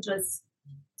used, which was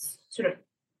sort of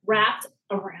wrapped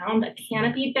around a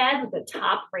canopy bed with a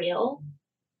top rail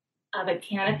of a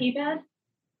canopy bed.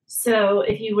 So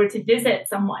if you were to visit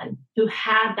someone who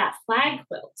had that flag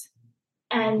quilt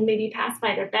and maybe pass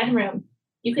by their bedroom,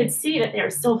 you could see that they're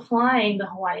still flying the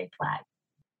Hawaiian flag.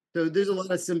 So there's a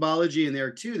lot of symbology in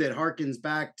there too that harkens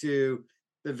back to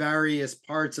the various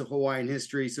parts of Hawaiian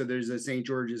history. So there's a St.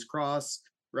 George's Cross,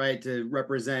 right, to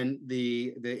represent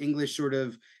the English sort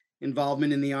of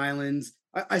involvement in the islands.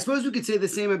 I suppose we could say the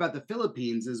same about the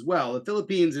Philippines as well. The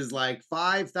Philippines is like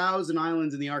 5,000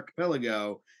 islands in the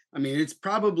archipelago. I mean, it's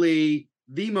probably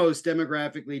the most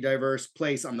demographically diverse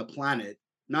place on the planet,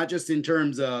 not just in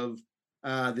terms of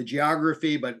the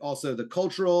geography, but also the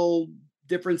cultural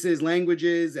differences,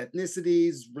 languages,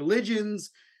 ethnicities,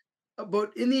 religions.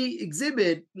 But in the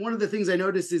exhibit, one of the things I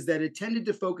noticed is that it tended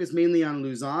to focus mainly on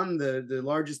Luzon, the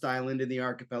largest island in the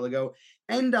archipelago,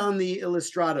 and on the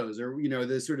ilustrados, or,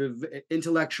 the sort of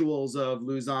intellectuals of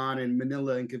Luzon and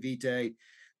Manila and Cavite.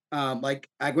 like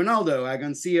Aguinaldo,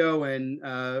 Agoncillo, and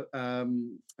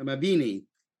Mabini.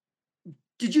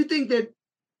 Did you think that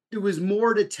there was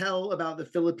more to tell about the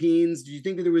Philippines? Do you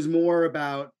think that there was more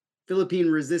about Philippine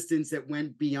resistance that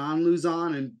went beyond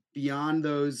Luzon and beyond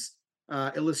those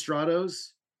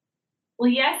Ilustrados?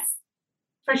 Well, yes,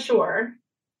 for sure.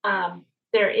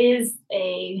 There is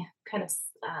a kind of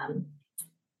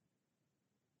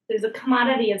there's a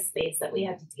commodity of space that we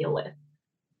have to deal with.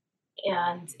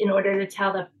 And in order to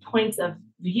tell the points of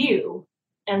view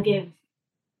and give,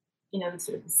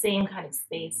 sort of the same kind of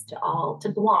space to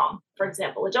Guam, for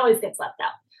example, which always gets left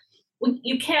out.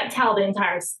 You can't tell the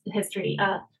entire history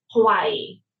of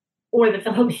Hawaii or the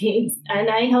Philippines. And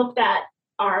I hope that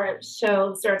our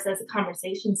show serves as a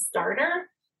conversation starter,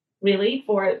 really,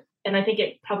 and I think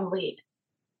it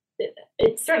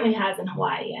certainly has in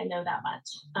Hawaii. I know that much.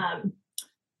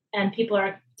 And people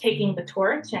are taking the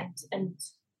torch and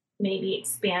maybe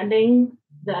expanding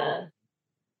the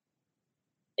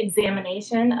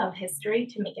examination of history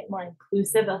to make it more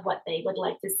inclusive of what they would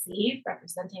like to see,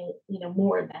 representing,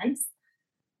 more events.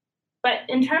 But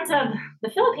in terms of the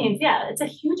Philippines, yeah, it's a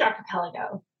huge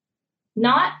archipelago,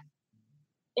 not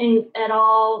at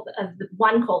all of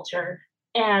one culture.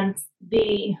 And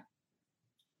the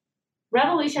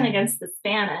revolution against the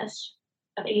Spanish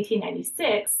of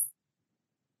 1896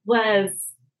 was,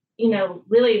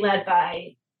 really led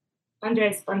by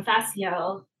Andres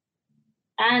Bonifacio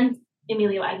and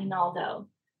Emilio Aguinaldo.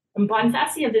 And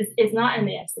Bonifacio is not in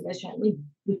the exhibition.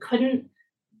 We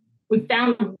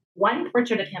found one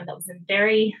portrait of him that was in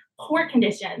very poor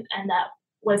condition, and that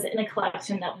was in a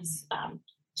collection that was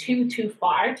too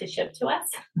far to ship to us.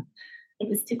 It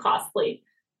was too costly.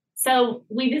 So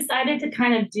we decided to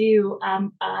kind of do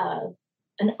an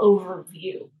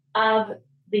overview of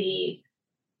the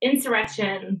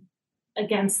insurrection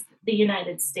against the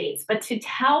United States. But to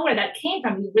tell where that came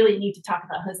from, you really need to talk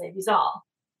about Jose Rizal.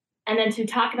 And then to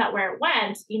talk about where it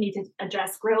went, you need to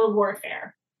address guerrilla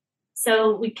warfare.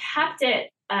 So we kept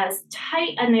it as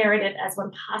tight a narrative as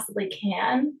one possibly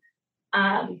can,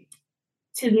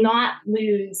 to not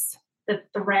lose the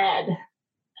thread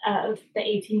of the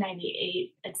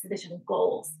 1898 exhibition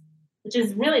goals, which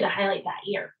is really to highlight that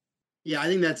year. Yeah, I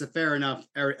think that's a fair enough,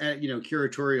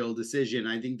 curatorial decision.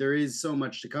 I think there is so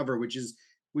much to cover, which is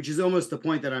almost the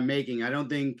point that I'm making. I don't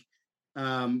think,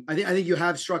 I think you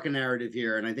have struck a narrative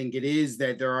here, and I think it is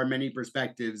that there are many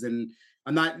perspectives, and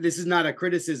this is not a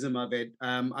criticism of it.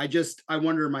 I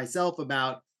wonder myself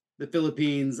about the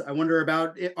Philippines. I wonder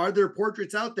about, are there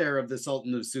portraits out there of the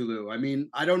Sultan of Sulu? I mean,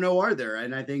 I don't know, are there?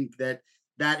 And I think that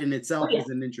in itself is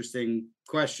an interesting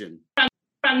question.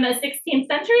 From the 16th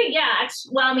century? Yeah,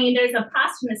 actually, well, I mean, there's a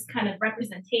posthumous kind of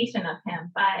representation of him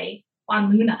by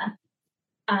Juan Luna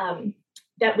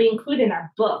that we include in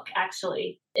our book,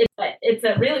 actually. It's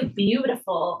a really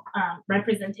beautiful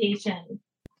representation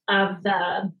of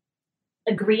the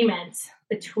agreement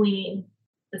between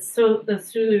the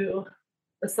Sulu,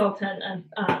 the Sultan,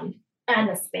 and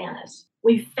the Spanish.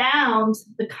 We found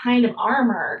the kind of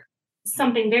armor,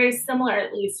 something very similar,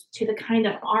 at least, to the kind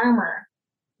of armor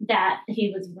that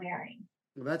he was wearing.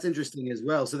 Well, that's interesting as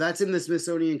well. So that's in the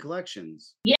Smithsonian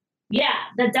collections. Yeah,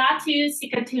 the Datu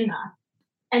Sikatuna.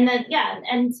 And then,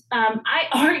 I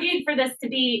argued for this to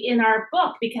be in our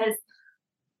book because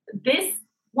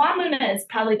Juan Luna is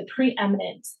probably the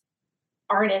preeminent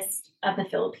artist of the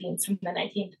Philippines from the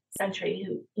 19th century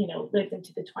who, lived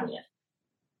into the 20th.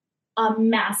 A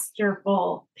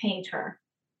masterful painter.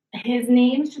 His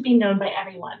name should be known by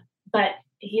everyone, but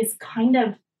he's kind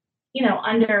of,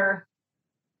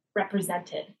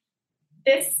 underrepresented.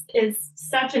 This is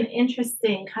such an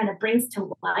interesting kind of brings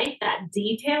to life that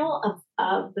detail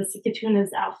of the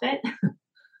Sikatuna's outfit.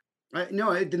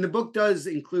 No, and the book does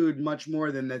include much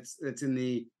more than that's in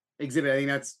the exhibit. I think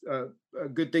that's a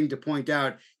good thing to point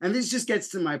out. And this just gets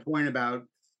to my point about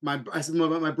my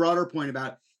broader point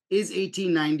about, is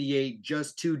 1898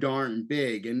 just too darn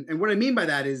big? And what I mean by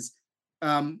that is,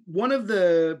 one of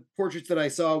the portraits that I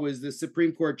saw was the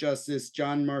Supreme Court Justice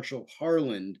John Marshall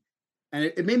Harlan. And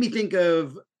it made me think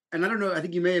of, and I don't know, I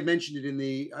think you may have mentioned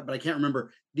it but I can't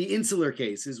remember, the Insular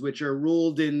cases, which are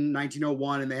ruled in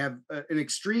 1901, and they have an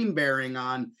extreme bearing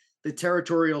on the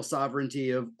territorial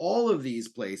sovereignty of all of these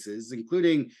places,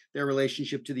 including their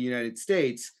relationship to the United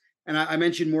States. And I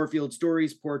mentioned Moorfield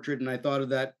Story's portrait, and I thought of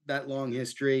that long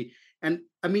history. And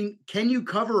I mean, can you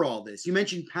cover all this? You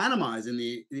mentioned Panama is in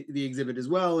the exhibit as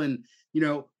well. And,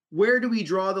 where do we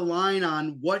draw the line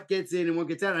on what gets in and what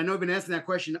gets out? I know I've been asking that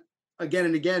question again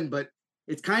and again, but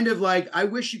it's kind of like, I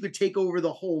wish you could take over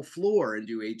the whole floor and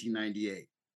do 1898.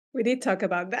 We did talk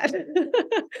about that,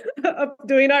 of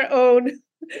doing our own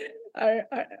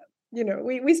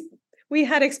we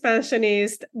had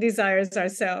expansionist desires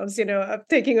ourselves, of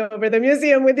taking over the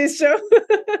museum with this show.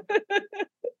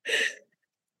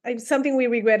 Something we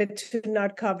regretted to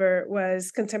not cover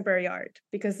was contemporary art,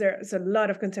 because there's a lot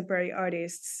of contemporary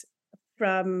artists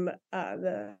from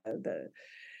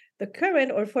the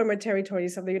current or former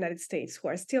territories of the United States who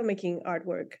are still making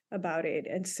artwork about it.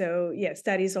 And so, yes,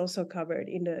 that is also covered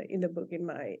in the book, in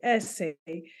my essay.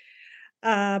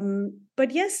 But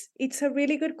yes, it's a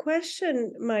really good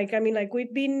question, Mike. I mean,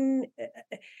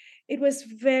 it was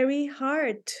very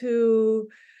hard to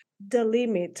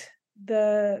delimit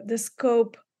the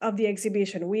scope of the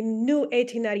exhibition. We knew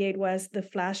 1898 was the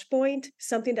flashpoint.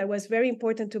 Something that was very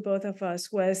important to both of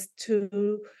us was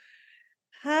to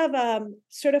have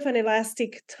sort of an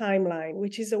elastic timeline,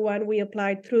 which is the one we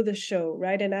applied through the show,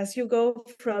 right? And as you go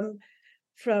from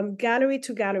gallery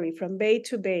to gallery, from bay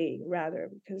to bay, rather,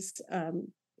 because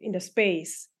in the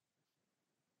space,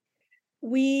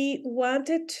 we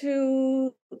wanted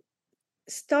to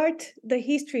start the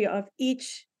history of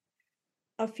each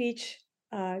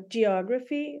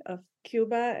geography of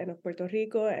Cuba and of Puerto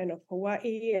Rico and of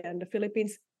Hawaii and the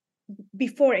Philippines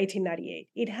before 1898.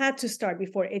 It had to start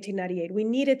before 1898. We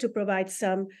needed to provide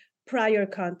some prior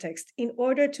context in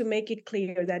order to make it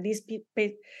clear that these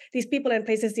people and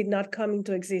places did not come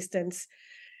into existence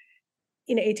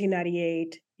in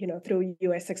 1898, through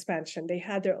U.S. expansion. They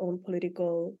had their own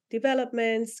political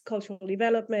developments, cultural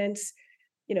developments.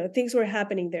 Things were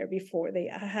happening there before. They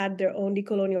had their own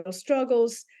decolonial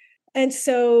struggles.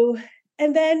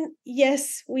 And then,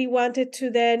 yes, we wanted to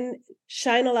then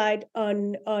shine a light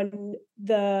on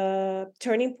the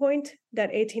turning point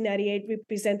that 1898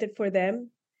 represented for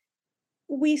them.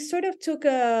 We sort of took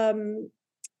a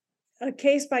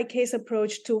case-by-case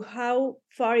approach to how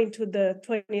far into the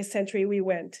 20th century we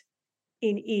went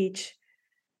in each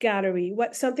gallery.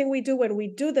 Something we do when we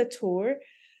do the tour,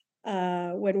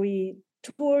 when we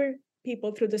tour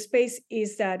people through the space,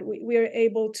 is that we are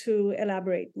able to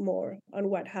elaborate more on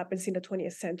what happens in the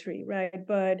 20th century, right?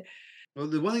 But well,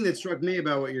 the one thing that struck me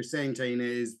about what you're saying, Taina,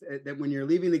 is that when you're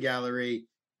leaving the gallery,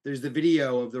 there's the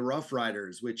video of the Rough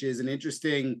Riders, which is an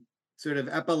interesting sort of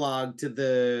epilogue to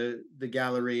the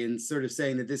gallery, and sort of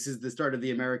saying that this is the start of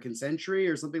the American century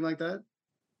or something like that.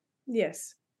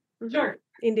 Yes. Sure.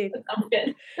 Indeed. That sounds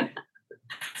good.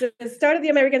 So the start of the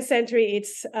American century,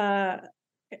 it's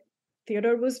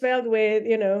Theodore Roosevelt,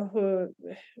 who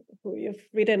you've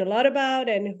written a lot about,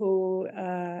 and who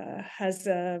has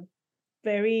a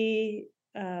very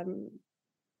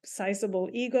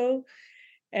sizable ego,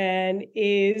 and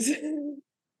is. It's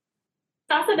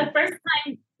also the first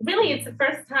time. Really, it's the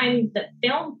first time that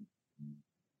film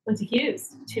was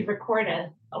used to record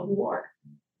a war.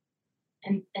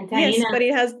 And Taina, yes, but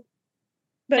it has.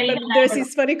 But there's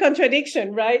this funny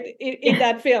contradiction, right, in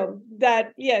that film,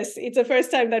 that, yes, it's the first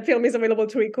time that film is available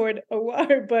to record a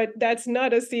war, but that's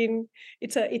not a scene.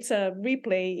 It's a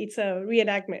replay. It's a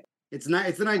reenactment. It's the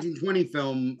 1920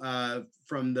 film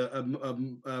from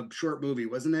the short movie,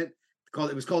 wasn't it?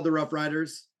 It was called The Rough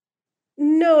Riders.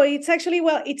 No, it's actually,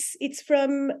 it's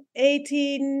from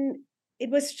 18. It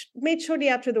was made shortly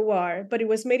after the war, but it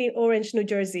was made in Orange, New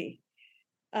Jersey.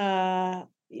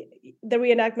 The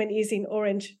reenactment is in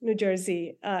Orange, New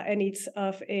Jersey, and it's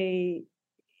of a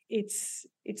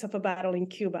battle in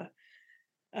Cuba.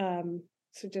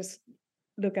 So just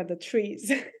look at the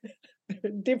trees.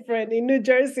 They're different in New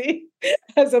Jersey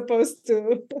as opposed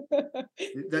to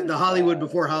the Hollywood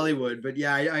before Hollywood. But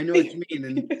yeah, I know what you mean.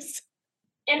 And yes.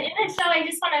 And in the show, I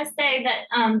just want to say that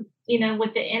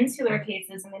with the insular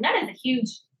cases, I mean, that is a huge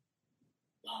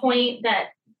point that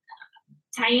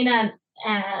Taina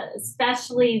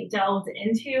especially delved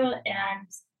into,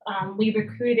 and we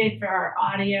recruited for our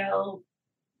audio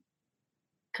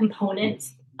component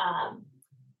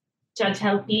Judge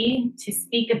Helpe to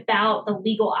speak about the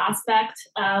legal aspect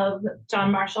of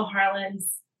John Marshall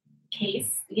Harlan's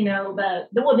case.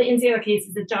 The insular case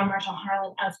is that John Marshall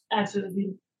Harlan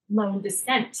actually loaned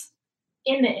dissent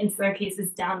in the insular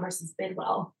cases, Down versus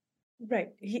Bidwell. Right.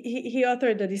 He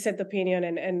authored the dissent opinion,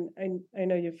 and I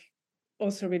know you've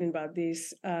also written about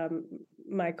this,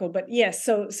 Michael. But yes,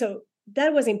 so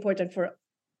that was important for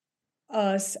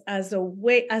us as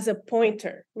a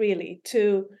pointer, really,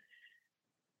 to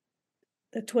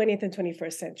the 20th and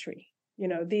 21st century.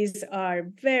 These are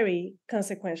very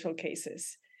consequential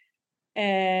cases,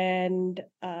 and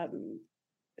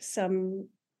some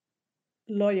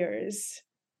lawyers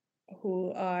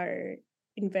who are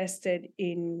invested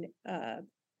in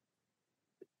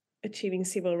achieving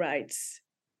civil rights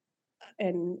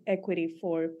and equity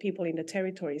for people in the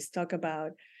territories talk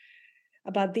about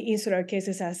the insular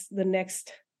cases as the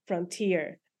next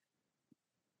frontier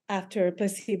after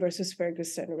Plessy versus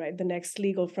Ferguson, right? The next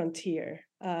legal frontier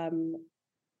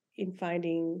in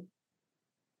finding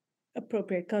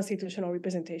appropriate constitutional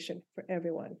representation for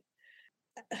everyone.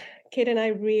 Kate and I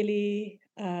really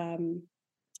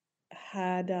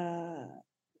had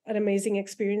an amazing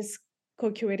experience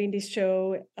co-curating this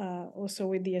show, also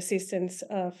with the assistance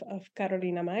of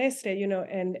Carolina Maestre,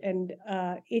 and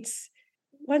it's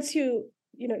once you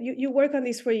work on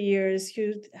this for years,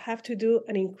 you have to do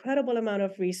an incredible amount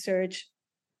of research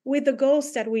with the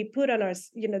goals that we put on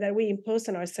that we impose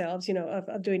on ourselves,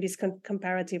 of doing this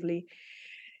comparatively.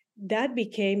 That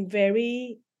became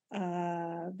very,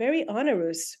 very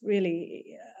onerous,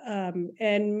 really,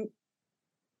 and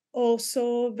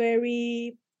also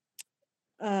very.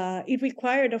 It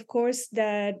required, of course,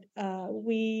 that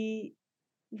we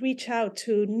reach out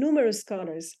to numerous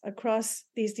scholars across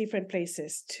these different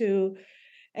places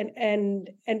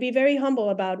and be very humble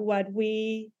about what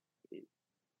we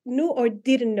knew or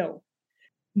didn't know.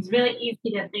 It's really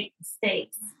easy to make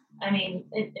mistakes. I mean,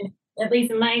 at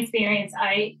least in my experience,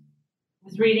 I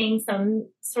was reading some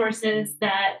sources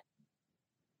that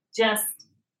just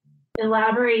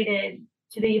elaborated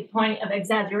to the point of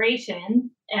exaggeration,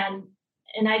 and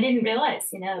I didn't realize,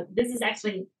 this is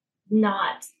actually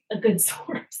not a good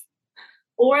source,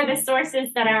 or the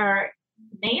sources that are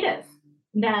native,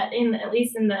 that at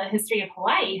least in the history of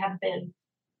Hawaii, have been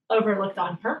overlooked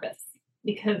on purpose,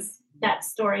 because that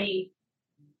story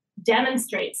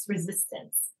demonstrates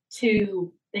resistance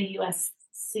to the U.S.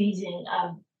 seizing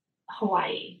of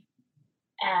Hawaii.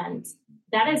 And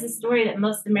that is a story that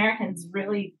most Americans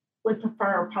really would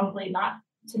prefer probably not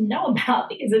to know about,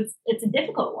 because it's a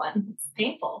difficult one. It's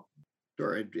painful.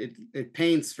 Sure. It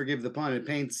paints, forgive the pun, it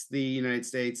paints the United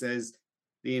States as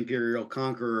the imperial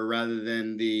conqueror rather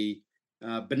than the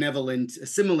benevolent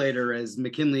assimilator, as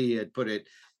McKinley had put it.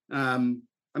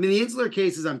 The insular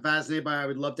cases I'm fascinated by. I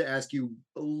would love to ask you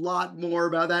a lot more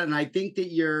about that. And I think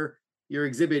that your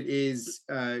exhibit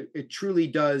it truly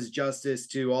does justice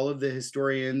to all of the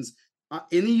historians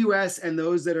in the U.S. and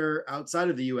those that are outside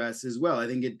of the U.S. as well. I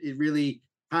think it really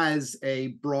has a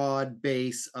broad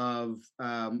base of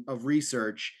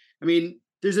research. I mean,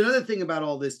 there's another thing about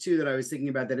all this too that I was thinking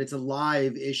about, that it's a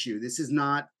live issue. This is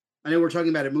not, I know we're talking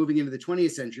about it moving into the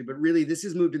 20th century, but really this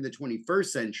has moved in the 21st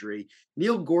century.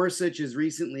 Neil Gorsuch has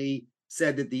recently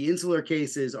said that the insular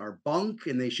cases are bunk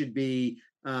and they should be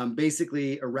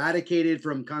basically eradicated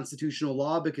from constitutional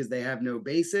law because they have no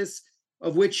basis,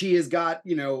 of which he has got,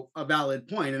 a valid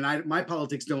point. And my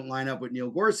politics don't line up with Neil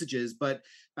Gorsuch's, but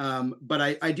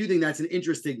I do think that's an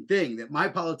interesting thing, that my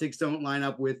politics don't line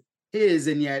up with his,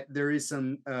 and yet there is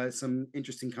some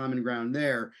interesting common ground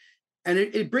there. And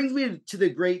it brings me to the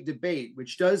great debate,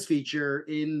 which does feature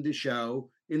in the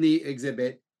show, in the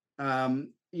exhibit,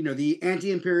 the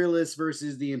anti-imperialists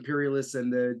versus the imperialists,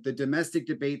 and the domestic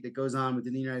debate that goes on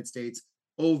within the United States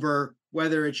over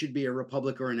whether it should be a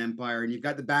republic or an empire. And you've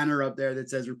got the banner up there that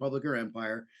says republic or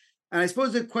empire. And I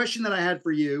suppose the question that I had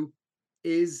for you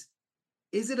is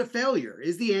it a failure?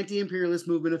 Is the anti-imperialist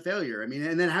movement a failure? I mean,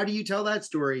 and then how do you tell that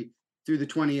story through the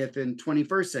 20th and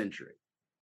 21st century?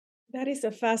 That is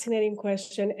a fascinating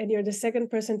question, and you're the second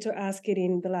person to ask it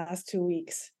in the last 2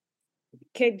 weeks.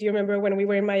 Kate, do you remember when we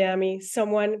were in Miami,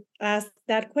 someone asked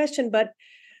that question, but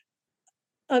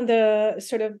on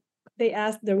they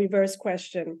asked the reverse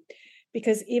question,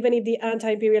 because even if the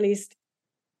anti-imperialists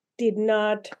did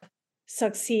not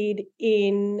succeed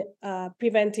in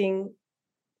preventing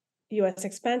U.S.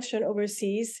 expansion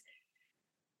overseas,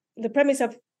 the premise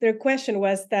of their question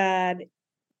was that,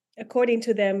 according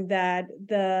to them, that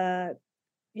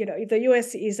if the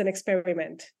U.S. is an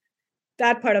experiment,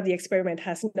 that part of the experiment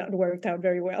has not worked out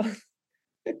very well.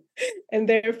 And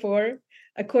therefore,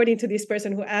 according to this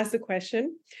person who asked the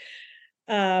question,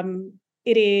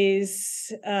 it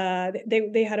is,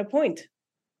 they had a point.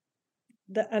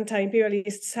 The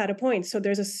anti-imperialists had a point. So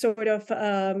there's a sort of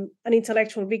an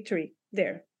intellectual victory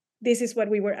there. This is what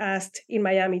we were asked in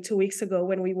Miami 2 weeks ago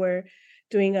when we were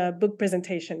doing a book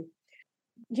presentation.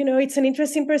 It's an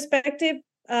interesting perspective.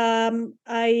 For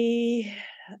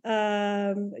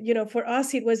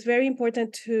us, it was very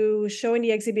important to show in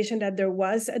the exhibition that there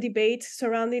was a debate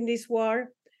surrounding this war.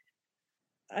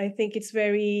 I think it's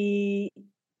very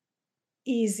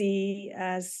easy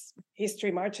as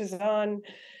history marches on.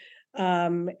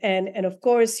 And of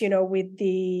course, with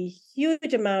the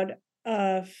huge amount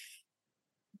of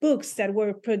books that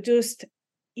were produced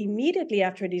immediately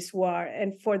after this war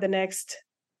and for the next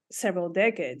several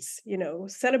decades,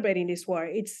 celebrating this war,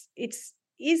 it's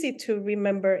easy to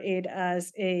remember it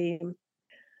as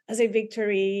as a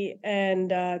victory, and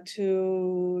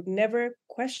to never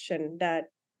question that,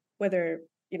 whether,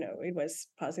 it was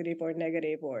positive or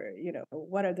negative, or,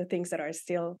 what are the things that are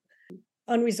still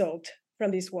unresolved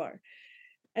from this war.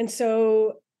 And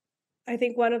so I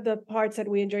think one of the parts that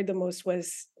we enjoyed the most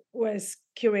was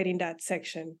curating that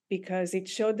section, because it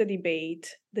showed the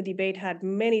debate. The debate had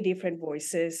many different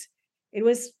voices. It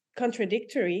was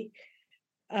contradictory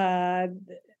in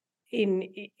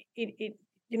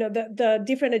the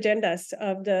different agendas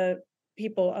of the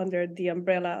people under the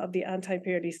umbrella of the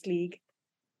Anti-Imperialist League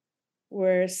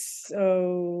were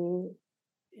so,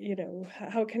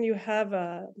 how can you have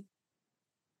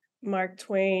Mark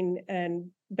Twain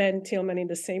and Ben Tillman in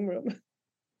the same room?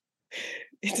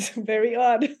 It's very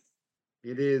odd.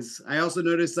 It is. I also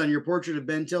noticed on your portrait of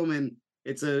Ben Tillman,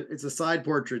 it's a side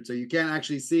portrait, so you can't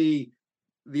actually see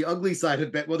the ugly side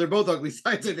of Ben. Well, they're both ugly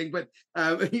sides, I think, but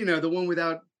the one with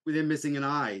him missing an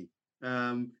eye.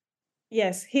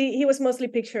 Yes, he was mostly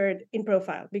pictured in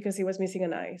profile because he was missing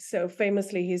an eye. So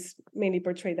famously, he's mainly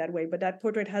portrayed that way. But that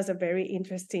portrait has a very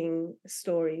interesting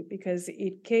story, because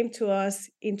it came to us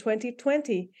in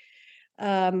 2020.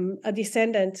 A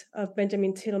descendant of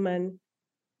Benjamin Tillman,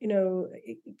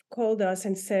 called us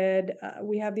and said,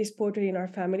 we have this portrait in our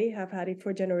family, have had it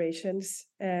for generations,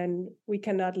 and we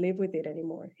cannot live with it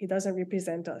anymore. He doesn't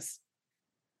represent us.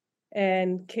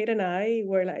 And Kate and I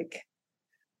were like,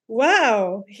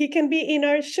 wow, he can be in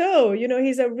our show.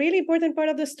 He's a really important part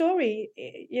of the story,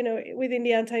 within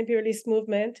the anti-imperialist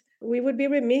movement. We would be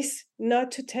remiss not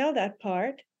to tell that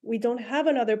part. We don't have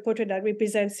another portrait that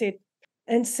represents it.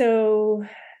 And so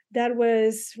that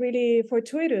was really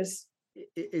fortuitous.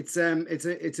 It's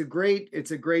a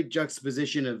great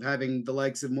juxtaposition of having the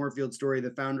likes of Moorfield Story,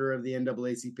 the founder of the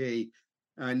NAACP,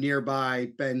 nearby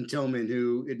Ben Tillman,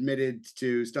 who admitted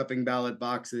to stuffing ballot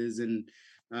boxes and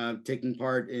taking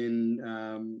part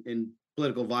in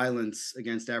political violence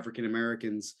against African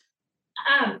Americans.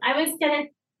 I was going to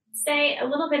say a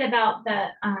little bit about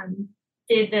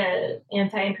did the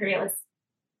Anti-Imperialist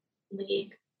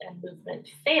League and movement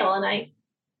fail? And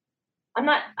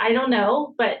I don't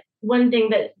know, but one thing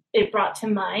that it brought to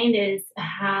mind is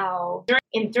how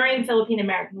during the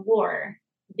Philippine-American War,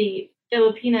 the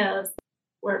Filipinos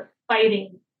were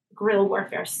fighting guerrilla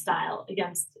warfare style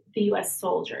against the U.S.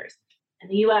 soldiers. And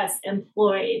the U.S.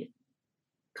 employed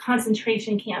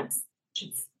concentration camps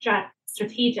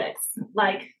strategics,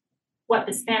 like what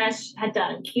the Spanish had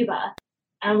done in Cuba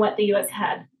and what the U.S.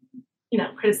 had,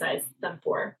 criticized them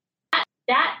for.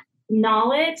 That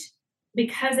knowledge,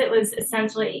 because it was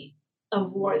essentially a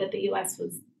war that the U.S.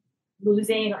 was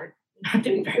losing or not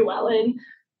doing very well in,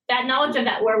 that knowledge of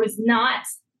that war was not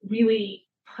really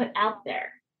put out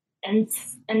there. And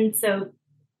so,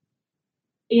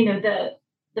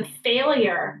 the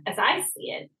failure, as I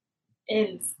see it,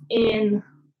 is in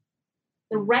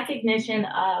the recognition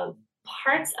of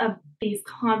parts of these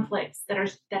conflicts that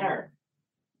are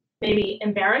maybe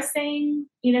embarrassing,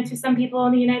 to some people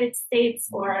in the United States,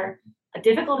 or a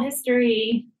difficult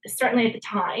history, certainly at the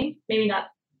time, maybe not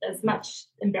as much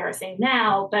embarrassing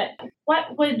now, but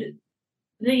what would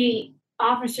the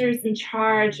officers in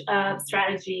charge of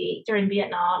strategy during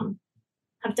Vietnam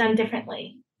have done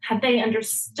differently? Had they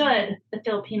understood the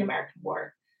Philippine-American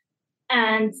War?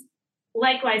 And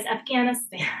likewise,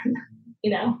 Afghanistan,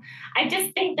 I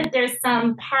just think that there's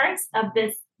some parts of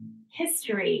this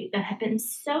history that have been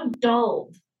so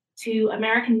dulled to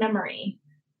American memory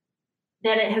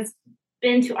that it has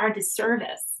been to our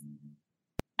disservice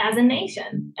as a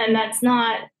nation. And that's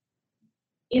not,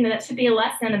 that should be a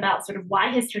lesson about sort of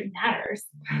why history matters.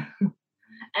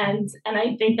 and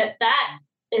I think that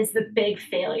is the big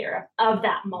failure of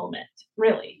that moment,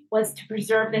 really, was to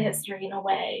preserve the history in a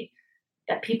way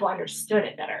that people understood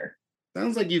it better.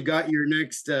 Sounds like you've got your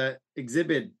next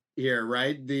exhibit here,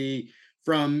 right?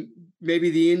 From maybe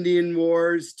the Indian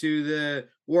Wars to the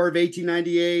War of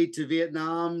 1898 to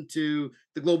Vietnam to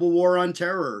the global war on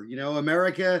terror,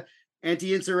 America,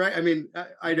 anti-insurrection. I mean,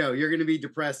 I know you're going to be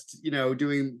depressed,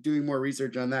 doing more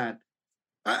research on that.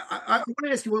 I want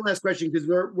to ask you one last question, because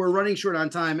we're running short on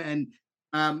time. And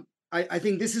I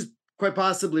think this is quite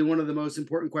possibly one of the most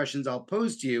important questions I'll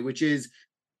pose to you, which is,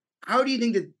 how do you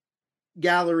think that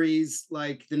galleries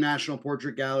like the National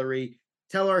Portrait Gallery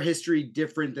tell our history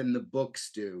different than the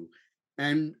books do?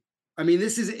 And I mean,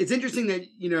 it's interesting that,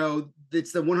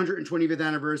 it's the 125th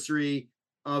anniversary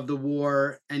of the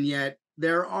war, and yet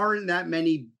there aren't that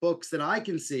many books that I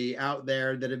can see out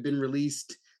there that have been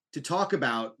released to talk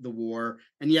about the war.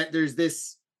 And yet there's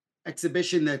this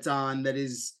exhibition that's on that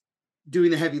is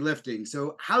doing the heavy lifting.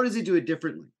 So how does it do it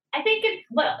differently? I think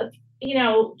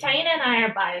Taina and I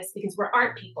are biased because we're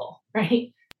art people,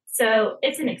 right? So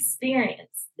it's an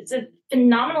experience. It's a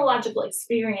phenomenological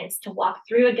experience to walk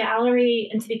through a gallery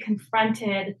and to be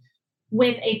confronted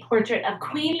with a portrait of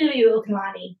Queen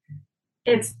Liliuokalani.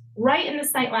 It's right in the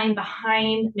sightline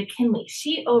behind McKinley.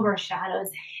 She overshadows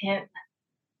him.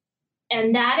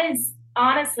 And that is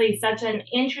honestly such an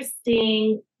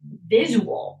interesting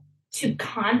visual to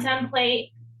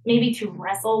contemplate, maybe to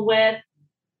wrestle with,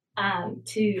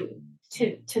 to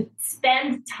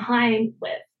spend time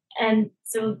with. And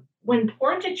so when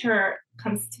portraiture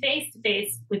comes face to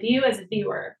face with you as a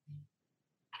viewer,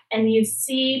 and you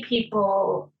see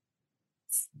people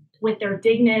with their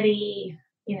dignity,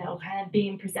 kind of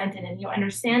being presented, and you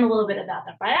understand a little bit about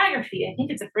the biography, I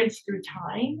think it's a bridge through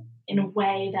time in a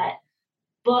way that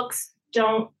books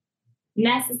don't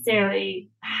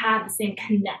necessarily have the same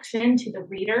connection to the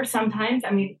reader sometimes.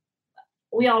 I mean,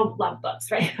 we all love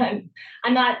books, right?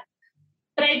 I'm not,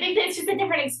 but I think it's just a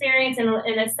different experience in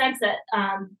a sense that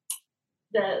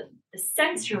the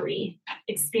sensory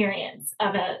experience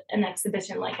of an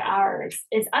exhibition like ours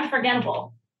is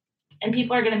unforgettable. And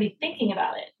people are going to be thinking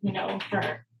about it,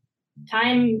 for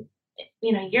time,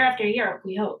 year after year,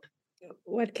 we hope.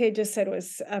 What Kate just said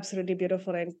was absolutely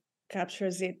beautiful and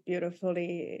captures it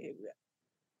beautifully.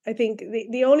 I think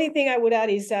the only thing I would add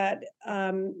is that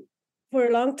for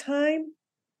a long time,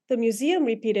 the museum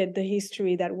repeated the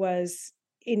history that was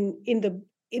in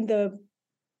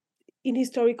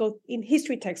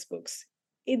history textbooks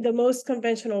in the most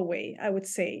conventional way, I would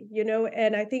say,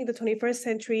 and I think the 21st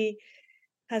century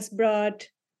has brought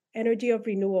an energy of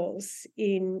renewal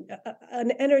in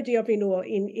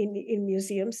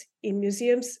museums,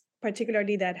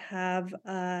 particularly that have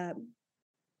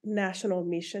national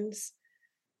missions.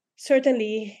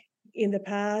 Certainly in the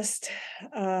past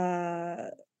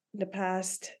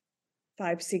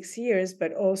 5-6 years,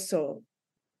 but also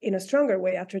in a stronger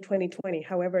way after 2020.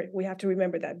 However, we have to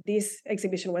remember that this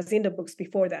exhibition was in the books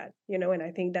before that, and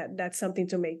I think that that's something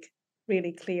to make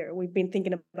really clear. We've been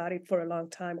thinking about it for a long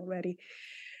time already.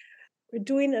 We're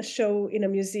doing a show in a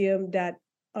museum that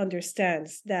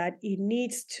understands that it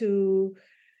needs to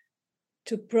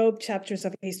probe chapters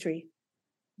of history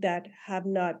that have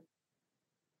not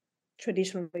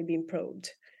traditionally been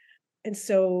probed. And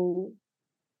so,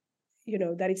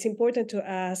 that it's important to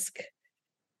ask,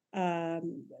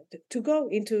 to go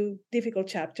into difficult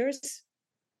chapters,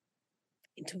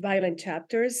 into violent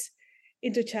chapters,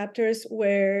 into chapters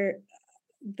where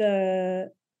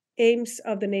the aims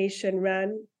of the nation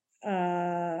ran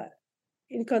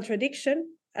in contradiction,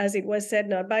 as it was said,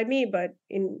 not by me, but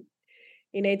in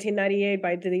 1898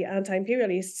 by the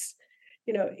anti-imperialists,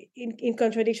 in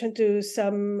contradiction to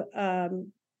some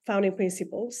founding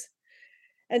principles.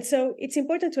 And so it's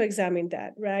important to examine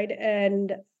that, right?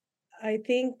 And I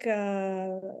think,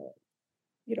 we're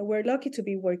lucky to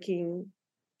be working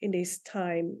in this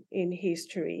time in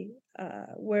history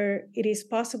where it is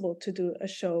possible to do a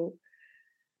show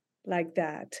like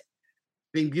that.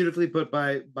 Being beautifully put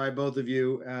by both of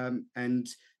you. And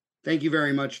thank you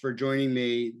very much for joining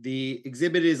me. The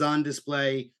exhibit is on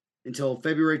display until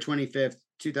February 25th,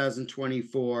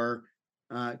 2024.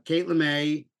 Kate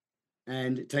LeMay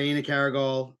and Taina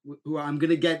Caragol, who I'm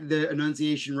going to get the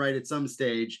enunciation right at some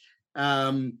stage,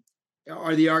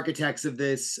 are the architects of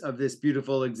this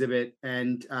beautiful exhibit.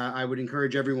 And I would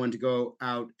encourage everyone to go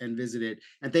out and visit it.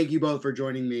 And thank you both for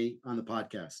joining me on the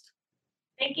podcast.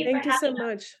 Thank you so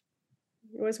much.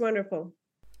 It was wonderful.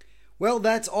 Well,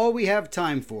 that's all we have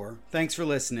time for. Thanks for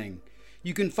listening.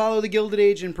 You can follow the Gilded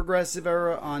Age and Progressive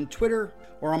Era on Twitter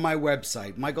or on my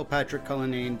website,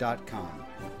 michaelpatrickcullinane.com.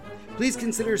 Please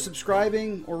consider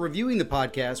subscribing or reviewing the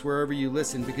podcast wherever you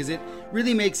listen, because it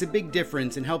really makes a big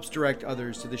difference and helps direct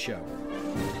others to the show.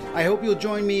 I hope you'll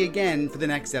join me again for the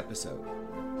next episode.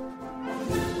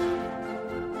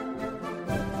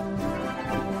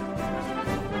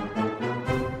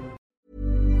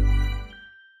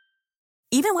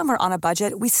 Even when we're on a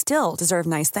budget, we still deserve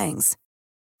nice things.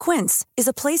 Quince is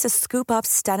a place to scoop up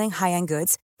stunning high-end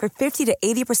goods for 50 to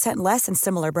 80% less than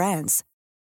similar brands.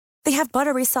 They have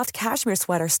buttery soft cashmere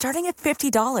sweaters starting at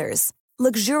 $50,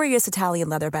 luxurious Italian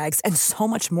leather bags, and so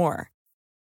much more.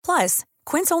 Plus,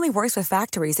 Quince only works with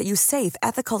factories that use safe,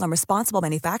 ethical, and responsible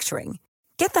manufacturing.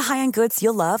 Get the high-end goods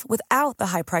you'll love without the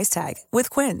high price tag with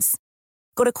Quince.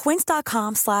 Go to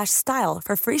quince.com/style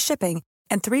for free shipping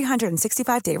and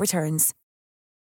 365-day returns.